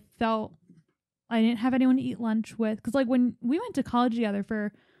 Like, I felt I didn't have anyone to eat lunch with. Because, like, when we went to college together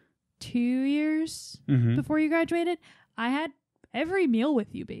for 2 years before you graduated, I had every meal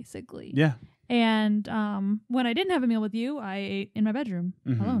with you, basically. Yeah. And when I didn't have a meal with you, I ate in my bedroom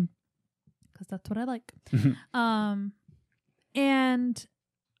alone. Because that's what I like. And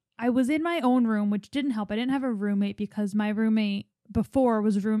I was in my own room, which didn't help. I didn't have a roommate because my roommate before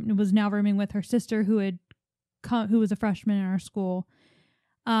was now rooming with her sister who was a freshman in our school,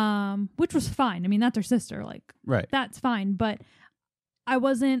 which was fine. I mean, that's her sister. Like, right. That's fine. But I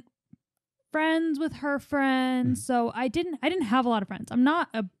wasn't friends with her friends, so I didn't have a lot of friends. I'm not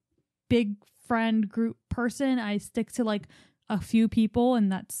a big friend group person. I stick to like a few people,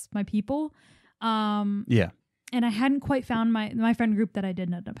 and that's my people. Yeah. And I hadn't quite found my friend group that I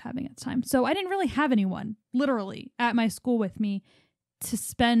did end up having at the time. So I didn't really have anyone literally at my school with me to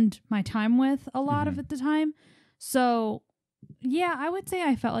spend my time with a lot of at the time. So yeah, I would say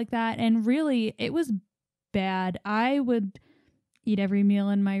I felt like that. And really it was bad. I would eat every meal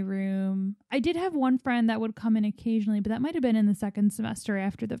in my room. I did have one friend that would come in occasionally, but that might have been in the second semester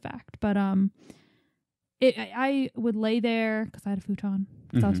after the fact. But I would lay there because I had a futon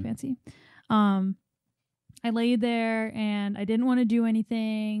because I was fancy. I laid there and I didn't want to do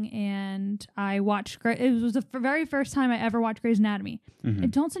anything, and I watched. It was the very first time I ever watched Grey's Anatomy.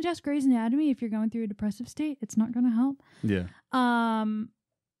 And don't suggest Grey's Anatomy if you're going through a depressive state. It's not going to help. Yeah.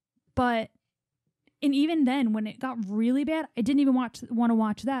 But and even then, when it got really bad, I didn't even want to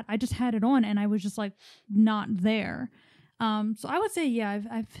watch that. I just had it on, and I was just like not there. So I would say, yeah,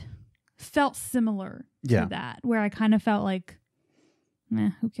 I've felt similar to that, where I kind of felt like,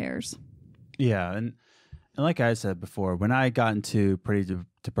 who cares? Yeah, and like I said before, when I got into pretty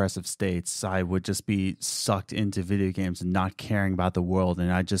depressive states, I would just be sucked into video games and not caring about the world.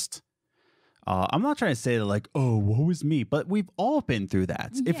 And I just, I'm not trying to say that like, oh, woe is me, but we've all been through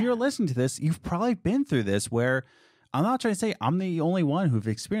that. Yeah. If you're listening to this, you've probably been through this, where I'm not trying to say I'm the only one who've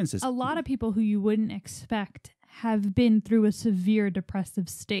experienced this. A lot of people who you wouldn't expect have been through a severe depressive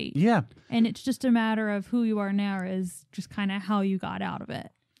state. Yeah. And it's just a matter of who you are now is just kind of how you got out of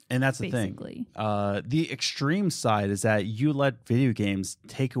it. And that's basically the thing. The extreme side is that you let video games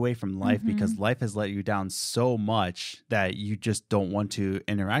take away from life because life has let you down so much that you just don't want to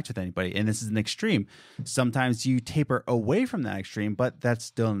interact with anybody. And this is an extreme. Sometimes you taper away from that extreme, but that's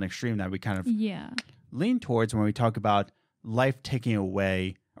still an extreme that we kind of lean towards when we talk about life taking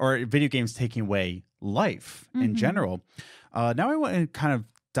away, or video games taking away life in general. Now I want to kind of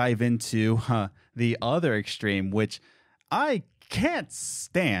dive into the other extreme, which I can't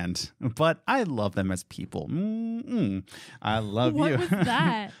stand, but I love them as people. I love you. What was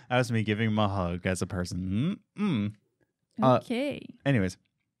that? That was me giving him a hug as a person. Okay. Anyways,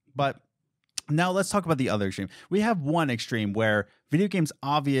 but now let's talk about the other extreme. We have one extreme where video games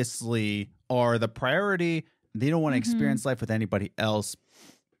obviously are the priority. They don't want to experience life with anybody else.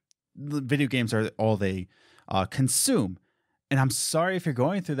 The video games are all they consume. And I'm sorry if you're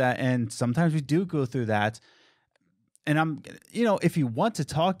going through that. And sometimes we do go through that. And if you want to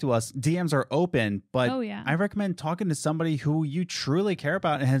talk to us, DMs are open, but I recommend talking to somebody who you truly care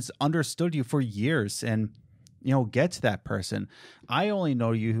about and has understood you for years, and, get to that person. I only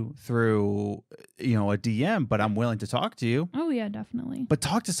know you through, a DM, but I'm willing to talk to you. Oh yeah, definitely. But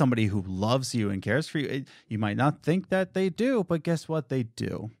talk to somebody who loves you and cares for you. You might not think that they do, but guess what? They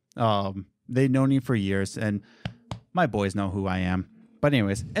do. They've known you for years, and my boys know who I am. But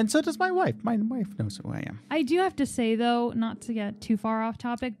anyways, and so does my wife. My wife knows who I am. I do have to say, though, not to get too far off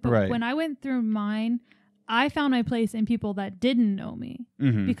topic, but when I went through mine, I found my place in people that didn't know me.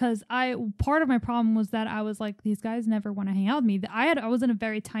 Because part of my problem was that I was like, these guys never want to hang out with me. I was in a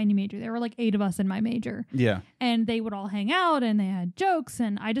very tiny major. There were like 8 of us in my major. Yeah. And they would all hang out and they had jokes,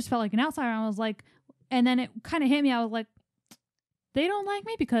 and I just felt like an outsider. I was like, and then it kind of hit me. I was like, they don't like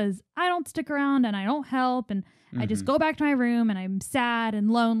me because I don't stick around and I don't help, and I just go back to my room and I'm sad and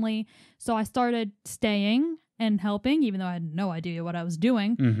lonely. So I started staying and helping, even though I had no idea what I was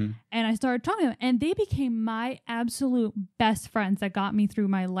doing. And I started talking to them, and they became my absolute best friends that got me through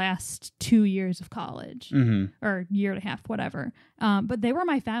my last 2 years of college, or year and a half, whatever. But they were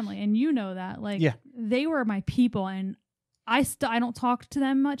my family, and you know that. Like, they were my people, and I don't talk to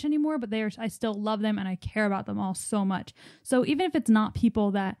them much anymore, but I still love them, and I care about them all so much. So even if it's not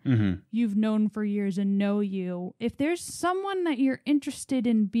people that you've known for years and know you, if there's someone that you're interested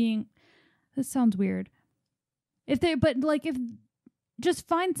in being, this sounds weird. Just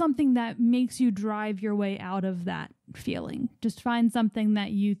find something that makes you drive your way out of that feeling. Just find something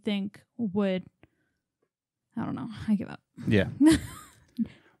that you think would, I don't know, I give up. Yeah.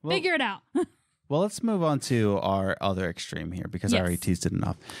 Figure it out. Well, let's move on to our other extreme here because I already teased it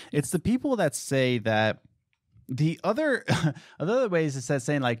enough. It's the people that say that the other ways is that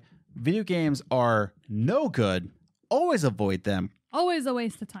saying like video games are no good, always avoid them. Always a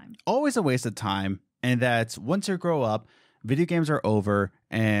waste of time. Always a waste of time. And that once you grow up, video games are over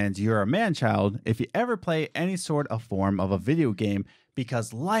and you're a man-child if you ever play any sort of form of a video game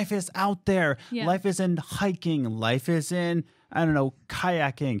because life is out there. Yeah. Life is in hiking. Life is in, I don't know,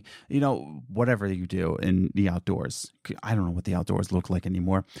 kayaking, whatever you do in the outdoors. I don't know what the outdoors look like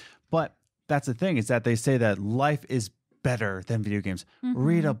anymore. But that's the thing is that they say that life is better than video games.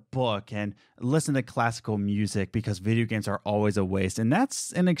 Read a book and listen to classical music because video games are always a waste. And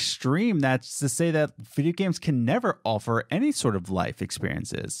that's an extreme. That's to say that video games can never offer any sort of life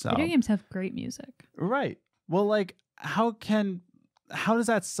experiences. So. Video games have great music. Right. Well, like, how does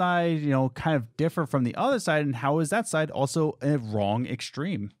that side, kind of differ from the other side? And how is that side also a wrong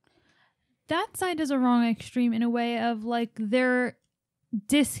extreme? That side is a wrong extreme in a way of like they're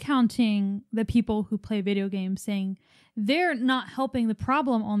discounting the people who play video games, saying they're not helping the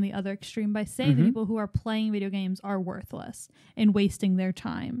problem on the other extreme by saying the people who are playing video games are worthless and wasting their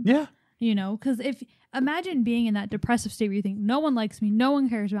time. Yeah. Because imagine being in that depressive state where you think no one likes me, no one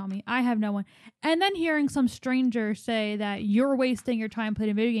cares about me, I have no one. And then hearing some stranger say that you're wasting your time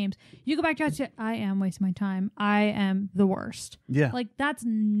playing video games. You go back to say, I am wasting my time. I am the worst. Yeah. Like that's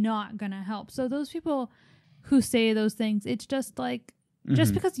not going to help. So those people who say those things, it's just like,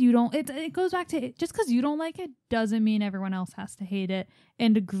 just because you don't, it goes back to just because you don't like it doesn't mean everyone else has to hate it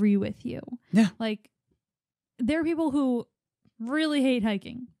and agree with you. Yeah. Like there are people who really hate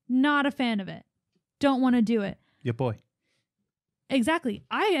hiking, not a fan of it, don't want to do it. Yeah, boy. Exactly.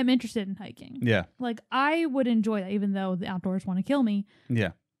 I am interested in hiking. Yeah. Like I would enjoy that even though the outdoors want to kill me.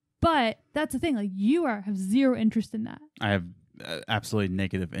 Yeah. But that's the thing. Like you have zero interest in that. I have absolutely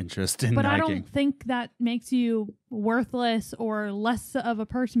negative interest in but hiking. I don't think that makes you worthless or less of a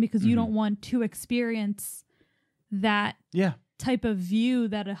person because you don't want to experience that type of view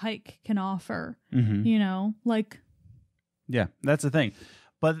that a hike can offer. Like yeah, that's the thing.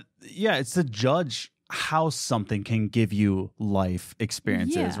 But yeah, it's to judge how something can give you life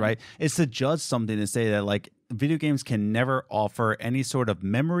experiences, right? It's to judge something to say that like video games can never offer any sort of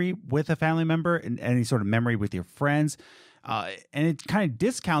memory with a family member and any sort of memory with your friends. And it kind of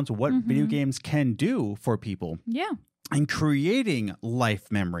discounts what video games can do for people. Yeah. And creating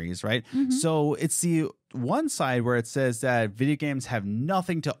life memories, right? So it's the one side where it says that video games have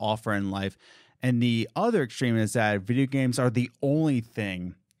nothing to offer in life. And the other extreme is that video games are the only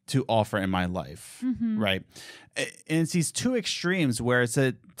thing to offer in my life, right? And it's these two extremes where it's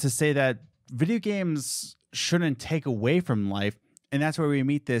to say that video games shouldn't take away from life. And that's where we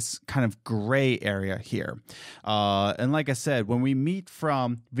meet this kind of gray area here. And like I said, when we meet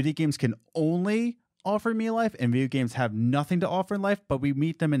from video games can only offer me life and video games have nothing to offer in life, but we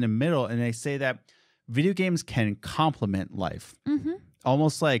meet them in the middle and they say that video games can complement life.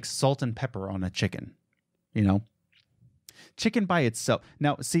 Almost like salt and pepper on a chicken, Chicken by itself.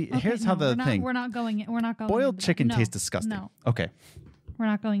 Now, see, here's how the thing. We're not going. Boiled chicken tastes disgusting. No. Okay. We're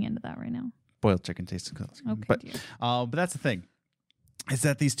not going into that right now. Boiled chicken tastes disgusting. Okay. But that's the thing. Is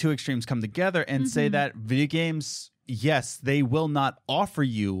that these two extremes come together and say that video games, yes, they will not offer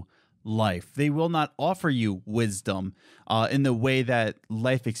you life. They will not offer you wisdom in the way that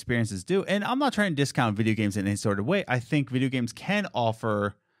life experiences do. And I'm not trying to discount video games in any sort of way. I think video games can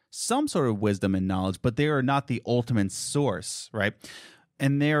offer some sort of wisdom and knowledge, but they are not the ultimate source, right?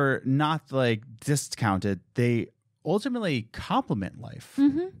 And they're not like discounted. They ultimately complement life.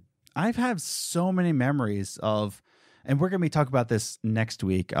 I've had so many memories of, and we're going to be talking about this next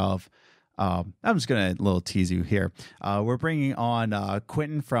week of, I'm just going to little tease you here. We're bringing on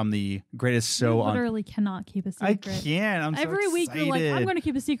Quentin from the greatest show you on. literally cannot keep a secret. I can't. I'm Every so week excited. you're like, I'm going to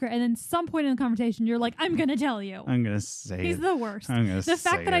keep a secret. And then some point in the conversation, you're like, I'm going to tell you. I'm going to say He's it. the worst. I'm going to say The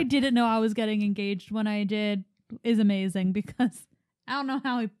fact that I didn't know I was getting engaged when I did is amazing because I don't know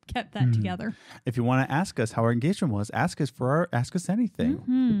how he kept that together. If you want to ask us how our engagement was, ask us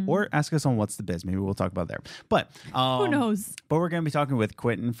anything, or ask us on What's the Biz. Maybe we'll talk about there. But who knows? But we're going to be talking with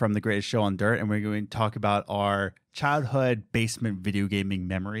Quentin from the Greatest Show on Dirt, and we're going to talk about our childhood basement video gaming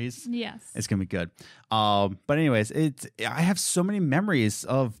memories. Yes, it's going to be good. But anyways, I have so many memories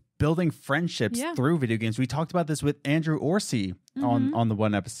of building friendships through video games. We talked about this with Andrew Orsi on the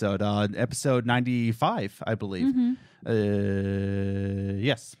one episode, episode 95, I believe.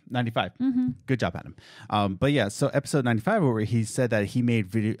 Yes, 95. Good job, Adam. But yeah, so episode 95 where he said that he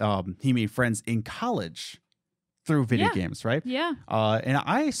made friends in college through video Yeah. games, right? Yeah. And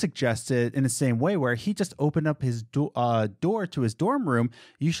I suggested in the same way where he just opened up his door to his dorm room.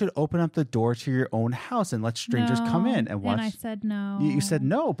 You should open up the door to your own house and let strangers come in and watch. And I said no. You said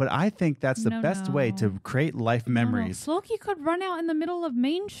no, but I think that's the best way to create life memories. Sloki could run out in the middle of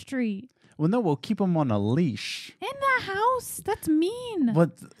Main Street. Well, no, we'll keep him on a leash. In the house? That's mean.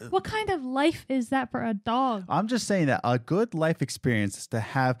 But What kind of life is that for a dog? I'm just saying that a good life experience is to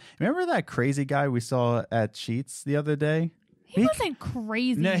have. Remember that crazy guy we saw at Sheets the other day? He wasn't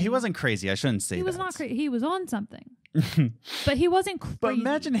crazy. No, he wasn't crazy. I shouldn't say that. He was not crazy. He was on something. But he wasn't crazy. But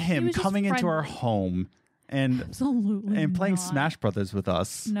imagine He him was just coming into our friendly. home and Absolutely playing not. Smash Brothers with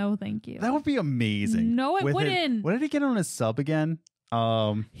us. No, thank you. That would be amazing. No, it With wouldn't. What did he get on his sub again?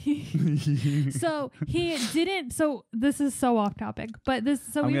 So he didn't. So this is so off topic, but this.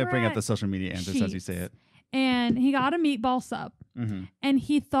 So I'm we going to were bring up at the social media answers as you Sheetz, say it. and he got a meatball sub, Mm-hmm. and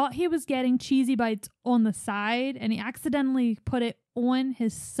he thought he was getting cheesy bites on the side, and he accidentally put it on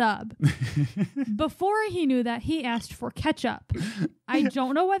his sub. Before he knew that, he asked for ketchup. I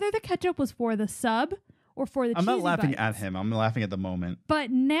don't know whether the ketchup was for the sub or for the I'm cheesy not laughing bites. at him. I'm laughing at the moment.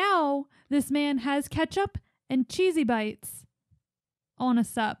 But now this man has ketchup and cheesy bites on a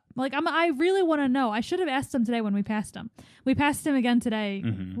sub. Like I really want to know. I should have asked him today when we passed him. We passed him again today.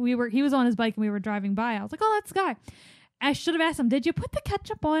 Mm-hmm. He was on his bike and we were driving by. I was like, oh, that's the guy. I should have asked him, did you put the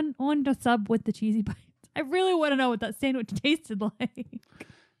ketchup on the sub with the cheesy bites? I really want to know what that sandwich tasted like.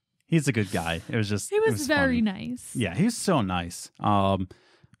 He's a good guy. It was just He was very fun. nice. Yeah, he was so nice. But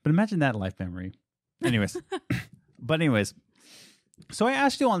imagine that life memory. Anyways, so I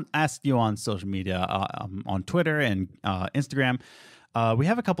asked you on social media, on Twitter and Instagram. We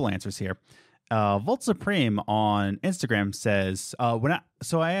have a couple answers here. Volt Supreme on Instagram says,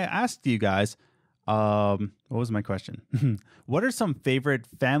 I asked you guys, what was my question? What are some favorite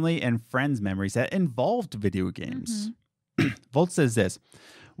family and friends memories that involved video games? Volt says this.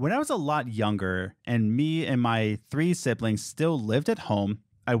 When I was a lot younger and me and my 3 siblings still lived at home,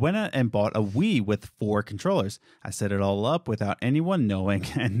 I went out and bought a Wii with 4 controllers. I set it all up without anyone knowing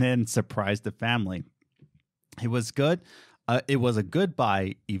and then surprised the family. It was good. It was a good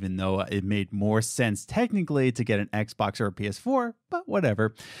buy, even though it made more sense technically to get an Xbox or a PS4, but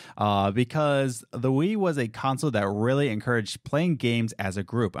whatever. Because the Wii was a console that really encouraged playing games as a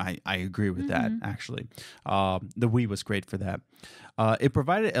group. I agree with that, actually. The Wii was great for that. It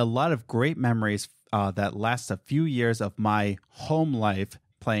provided a lot of great memories that last a few years of my home life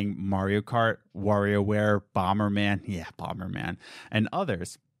playing Mario Kart, WarioWare, Bomberman, and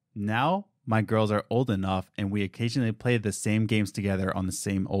others. Now, my girls are old enough, and we occasionally play the same games together on the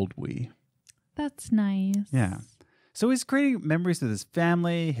same old Wii. That's nice. Yeah. So he's creating memories with his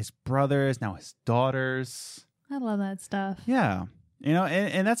family, his brothers, now his daughters. I love that stuff. Yeah. You know,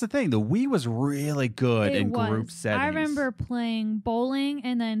 and that's the thing. The Wii was really good in group settings. I remember playing bowling,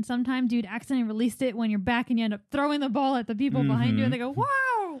 and then sometimes you'd accidentally release it when you're back, and you end up throwing the ball at the people behind you, and they go,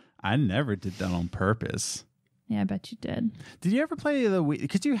 wow. I never did that on purpose. Yeah, I bet you did. Did you ever play the Wii?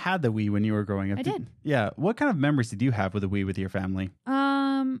 Because you had the Wii when you were growing up. I did. Yeah. What kind of memories did you have with the Wii with your family?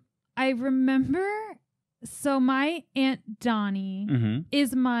 I remember. So my Aunt Donnie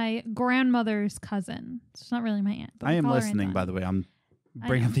is my grandmother's cousin. She's not really my aunt. I am listening, by the way. I'm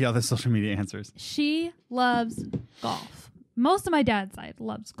bringing up the other social media answers. She loves golf. Most of my dad's side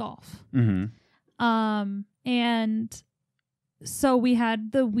loves golf. And so we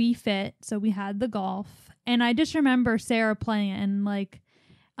had the Wii Fit. So we had the golf. And I just remember Sarah playing it and like,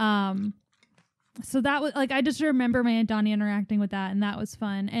 so that was like, I just remember my Aunt Donnie interacting with that, and that was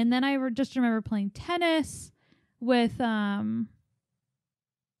fun. And then I just remember playing tennis with,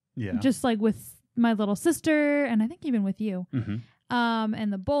 just like with my little sister, and I think even with you,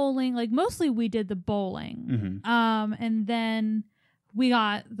 and the bowling, like mostly we did the bowling. And then we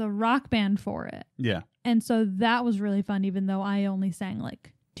got the rock band for it. Yeah. And so that was really fun, even though I only sang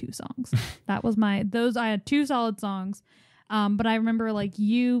like 2 songs. That was I had 2 solid songs. But I remember like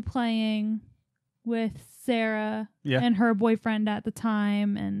you playing with Sarah and her boyfriend at the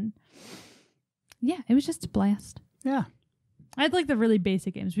time. And yeah, it was just a blast. Yeah. I had like the really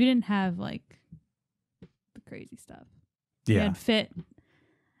basic games. We didn't have like the crazy stuff. Yeah. We had Fit.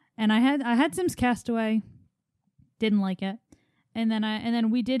 And I had Sims Castaway. Didn't like it. And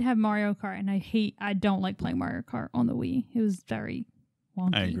then we did have Mario Kart, and I don't like playing Mario Kart on the Wii. It was very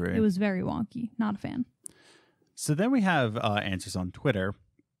wonky. I agree. It was very wonky. Not a fan. So then we have answers on Twitter.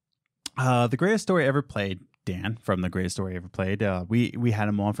 The Greatest Story Ever Played, Dan from The Greatest Story Ever Played. We had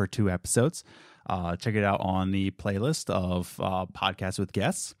him on for 2 episodes. Check it out on the playlist of podcasts with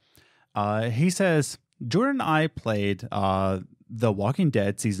guests. He says, Jordan and I played The Walking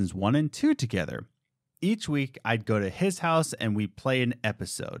Dead seasons 1 and 2 together. Each week, I'd go to his house and we'd play an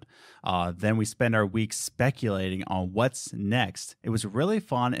episode. Then we spend our week speculating on what's next. It was really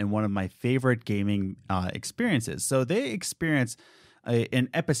fun and one of my favorite gaming experiences. So they experience an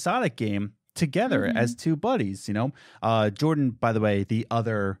episodic game together as two buddies, you know. Jordan, by the way, the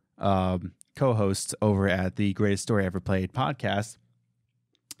other co-host over at the Greatest Story Ever Played podcast,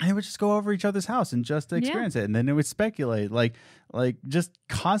 and they would just go over each other's house and just experience it. And then they would speculate, like just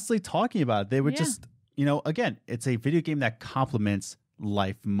constantly talking about it. They would just, you know, again, it's a video game that complements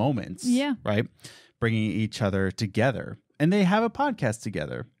life moments, right? Bringing each other together. And they have a podcast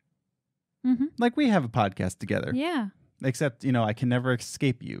together. Like we have a podcast together. Yeah. Except, you know, I can never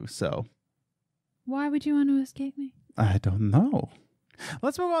escape you, so. Why would you want to escape me? I don't know.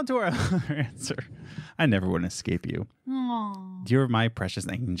 Let's move on to our other answer. I never want to escape you. Aww. You're my precious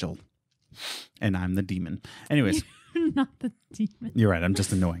angel. And I'm the demon. Anyways. You're not the demon. You're right. I'm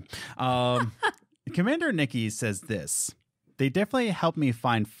just annoying. Commander Nikki says this. They definitely helped me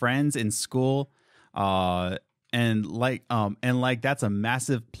find friends in school. And that's a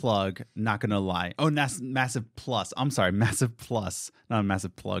massive plug, not gonna lie. Oh, that's massive plus. I'm sorry, massive plus, not a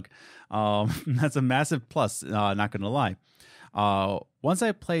massive plug. That's a massive plus, not gonna lie. Once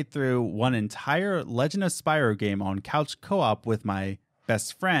I played through one entire Legend of Spyro game on couch co-op with my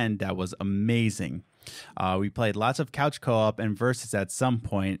best friend, that was amazing. We played lots of couch co-op and versus at some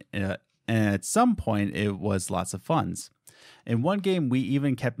point, and at some point it was lots of fun. In one game, we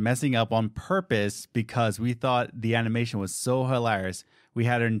even kept messing up on purpose because we thought the animation was so hilarious. We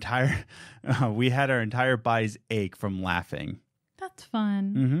had our entire bodies ache from laughing. That's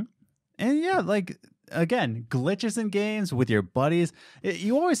fun. And yeah, like again, glitches in games with your buddies.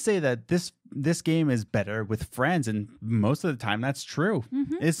 You always say that this game is better with friends, and most of the time that's true.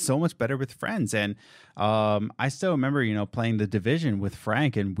 It's so much better with friends. And I still remember, you know, playing The Division with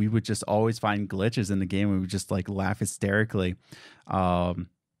Frank, and we would just always find glitches in the game. We would just like laugh hysterically. I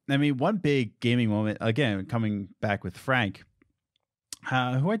mean, one big gaming moment, again, coming back with Frank,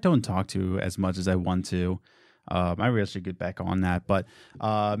 who I don't talk to as much as I want to. I really should get back on that. But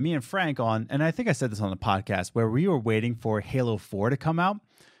me and Frank and I think I said this on the podcast, where we were waiting for Halo 4 to come out.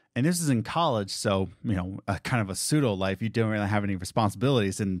 And this is in college, so, you know, kind of a pseudo life. You don't really have any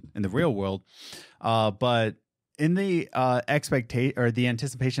responsibilities in the real world. But in the the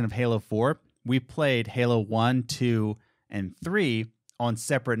anticipation of Halo 4, we played Halo 1, 2, and 3 on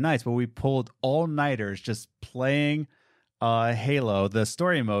separate nights, but we pulled all-nighters just playing Halo, the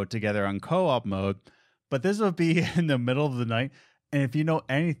story mode, together on co-op mode. But this will be in the middle of the night. And if you know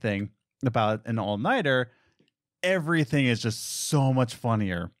anything about an all-nighter, everything is just so much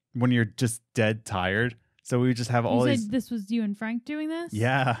funnier when you're just dead tired. So we just have all these. This was you and Frank doing this?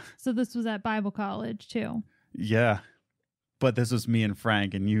 Yeah. So this was at Bible college too. Yeah. But this was me and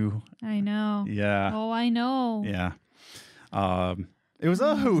Frank and you. I know. Yeah. Oh, I know. Yeah. It was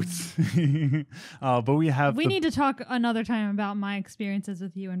a hoot. But we need to talk another time about my experiences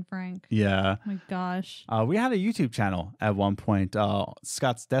with you and Frank. Yeah. Oh my gosh. We had a YouTube channel at one point,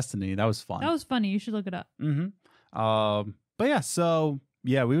 Scott's Destiny. That was fun. That was funny. You should look it up. But yeah, so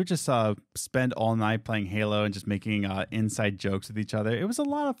yeah, we would just spend all night playing Halo and just making inside jokes with each other. It was a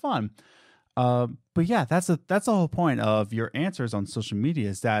lot of fun. But yeah, that's the whole point of your answers on social media,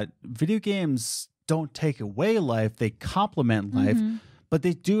 is that video games don't take away life, they complement life, but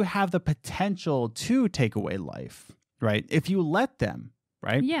they do have the potential to take away life, right? If you let them,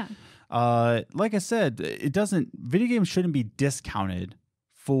 right? Yeah. Like I said, video games shouldn't be discounted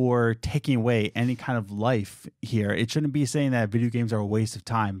for taking away any kind of life here. It shouldn't be saying that video games are a waste of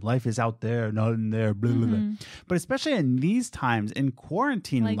time. Life is out there, not in there, blah, blah, blah. But especially in these times, in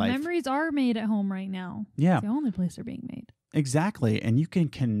quarantine life. Memories are made at home right now. Yeah. It's the only place they're being made. Exactly. And you can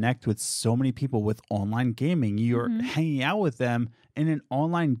connect with so many people with online gaming. You're hanging out with them in an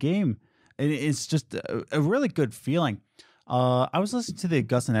online game. And it's just a really good feeling. I was listening to the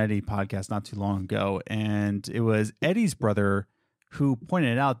Gus and Eddie podcast not too long ago, and it was Eddie's brother who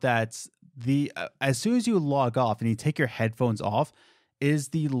pointed out that as soon as you log off and you take your headphones off, is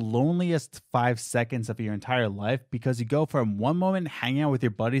the loneliest 5 seconds of your entire life, because you go from one moment hanging out with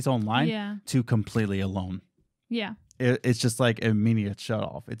your buddies online to completely alone. Yeah. It's just like an immediate shut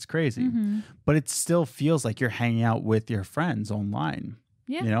off. It's crazy. But it still feels like you're hanging out with your friends online.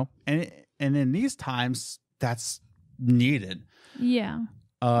 Yeah. You know? And in these times, that's needed. Yeah.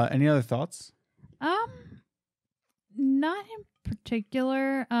 Any other thoughts? Not in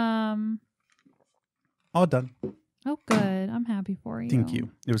particular. All done. Oh, good. I'm happy for you. Thank you.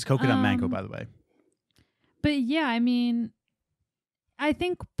 It was coconut mango, by the way. But yeah, I mean, I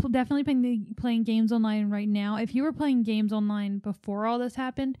think definitely playing games online right now. If you were playing games online before all this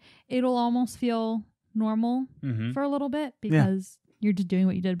happened, it'll almost feel normal for a little bit because you're just doing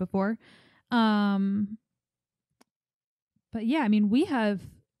what you did before. But yeah, I mean, we have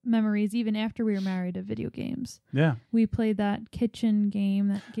memories even after we were married of video games. Yeah. We played that kitchen game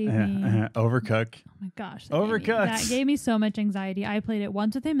that gave me Overcook. Oh my gosh. Overcooked. That gave me so much anxiety. I played it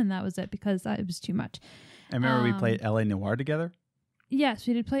once with him and that was it because it was too much. I remember we played LA Noire together. Yes,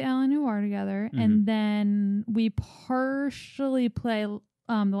 we did play LA Noire together. And then we partially play The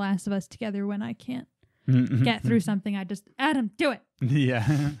Last of Us together when I can't get through something. I just, Adam, do it. Yeah.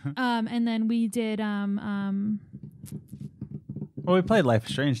 And then we did well, we played Life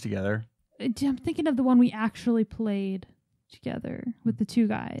is Strange together. I'm thinking of the one we actually played together with the two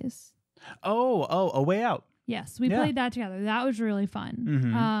guys. Oh, A Way Out. Yes, we played that together. That was really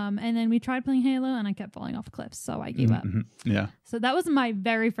fun. And then we tried playing Halo, and I kept falling off cliffs, so I gave up. Yeah. So that was my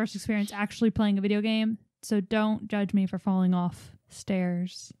very first experience actually playing a video game. So don't judge me for falling off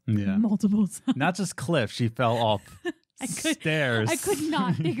stairs multiple times. Not just cliffs. She fell off stairs. I could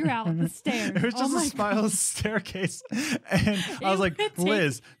not figure out the stairs. It was just a spiral staircase. And I was like,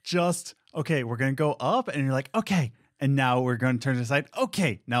 Liz, okay, we're going to go up. And you're like, okay. And now we're going to turn to the side.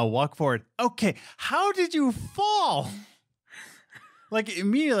 Okay. Now walk forward. Okay. How did you fall? Like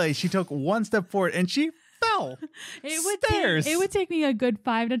immediately she took one step forward and she fell. It would take me a good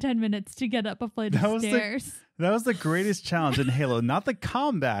 5 to 10 minutes to get up a flight of stairs. That was the greatest challenge in Halo, not the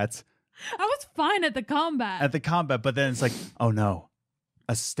combat. I was fine at the combat. But then it's like, oh no,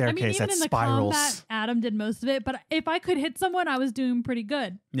 a staircase that spirals. The combat, Adam did most of it, but if I could hit someone, I was doing pretty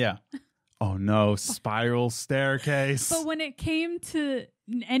good. Yeah. Oh no, spiral staircase. But when it came to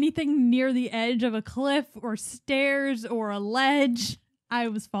anything near the edge of a cliff or stairs or a ledge, I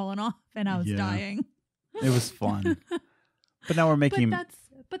was falling off and I was dying. It was fun. But now we're making...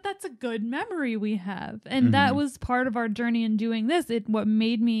 But that's a good memory we have. And that was part of our journey in doing this. What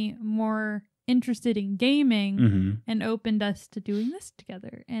made me more interested in gaming and opened us to doing this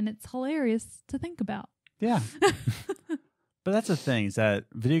together. And it's hilarious to think about. Yeah. But that's the thing, is that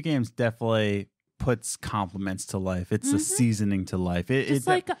video games definitely puts compliments to life. It's a seasoning to life. It's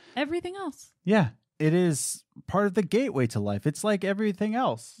like everything else. Yeah. It is part of the gateway to life. It's like everything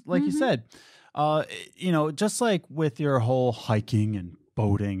else. Like you said, just like with your whole hiking and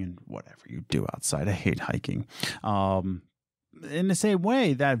boating and whatever you do outside. I hate hiking. In the same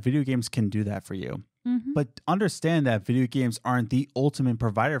way that video games can do that for you. But understand that video games aren't the ultimate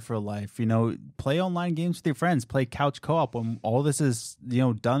provider for life. Play online games with your friends. Play couch co-op. When all this is,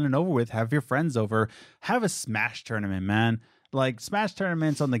 done and over with, have your friends over. Have a Smash tournament, man. Like Smash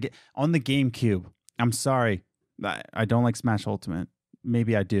tournaments on the GameCube. I'm sorry. I don't like Smash Ultimate.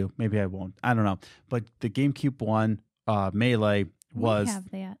 Maybe I do. Maybe I won't. I don't know. But the GameCube one, Melee, we have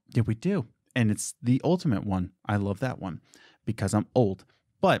that. Yeah, we do. And it's the ultimate one. I love that one because I'm old.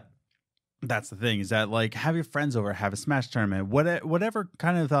 But that's the thing, is that like have your friends over, have a Smash tournament, whatever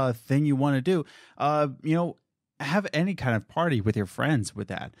kind of thing you want to do, have any kind of party with your friends with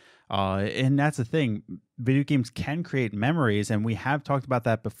that. And that's the thing. Video games can create memories, and we have talked about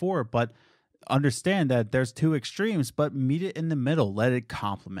that before, but understand that there's two extremes, but meet it in the middle. Let it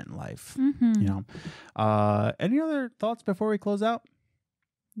complement life. Any other thoughts before we close out?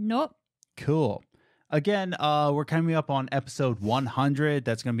 Nope. Cool. Again, we're coming up on episode 100.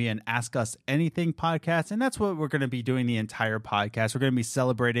 That's going to be an Ask Us Anything podcast, and that's what we're going to be doing the entire podcast. We're going to be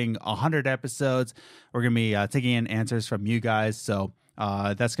celebrating 100 episodes. We're going to be taking in answers from you guys, so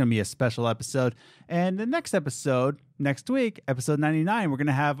that's going to be a special episode. And the next episode, next week, episode 99, we're going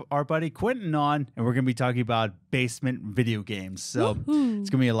to have our buddy Quentin on, and we're going to be talking about basement video games. So it's going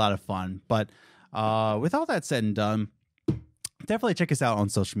to be a lot of fun. But with all that said and done, definitely check us out on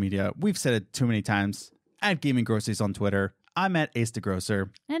social media. We've said it too many times. At Gaming Groceries on Twitter. I'm at Ace the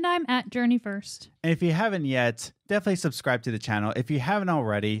Grocer. And I'm at Journey First. And if you haven't yet, definitely subscribe to the channel. If you haven't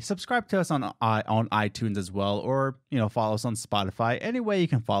already, subscribe to us on iTunes as well, or follow us on Spotify. Any way you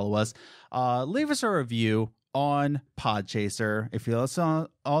can follow us. Leave us a review on Podchaser. If you listen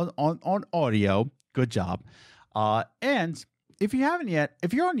on audio, good job. And if you haven't yet,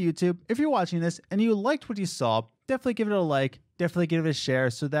 if you're on YouTube, if you're watching this and you liked what you saw, definitely give it a like. Definitely give it a share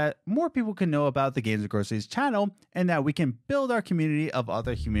so that more people can know about the Games and Groceries channel and that we can build our community of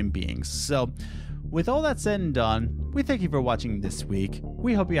other human beings. So with all that said and done, we thank you for watching this week.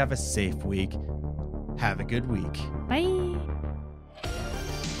 We hope you have a safe week. Have a good week. Bye.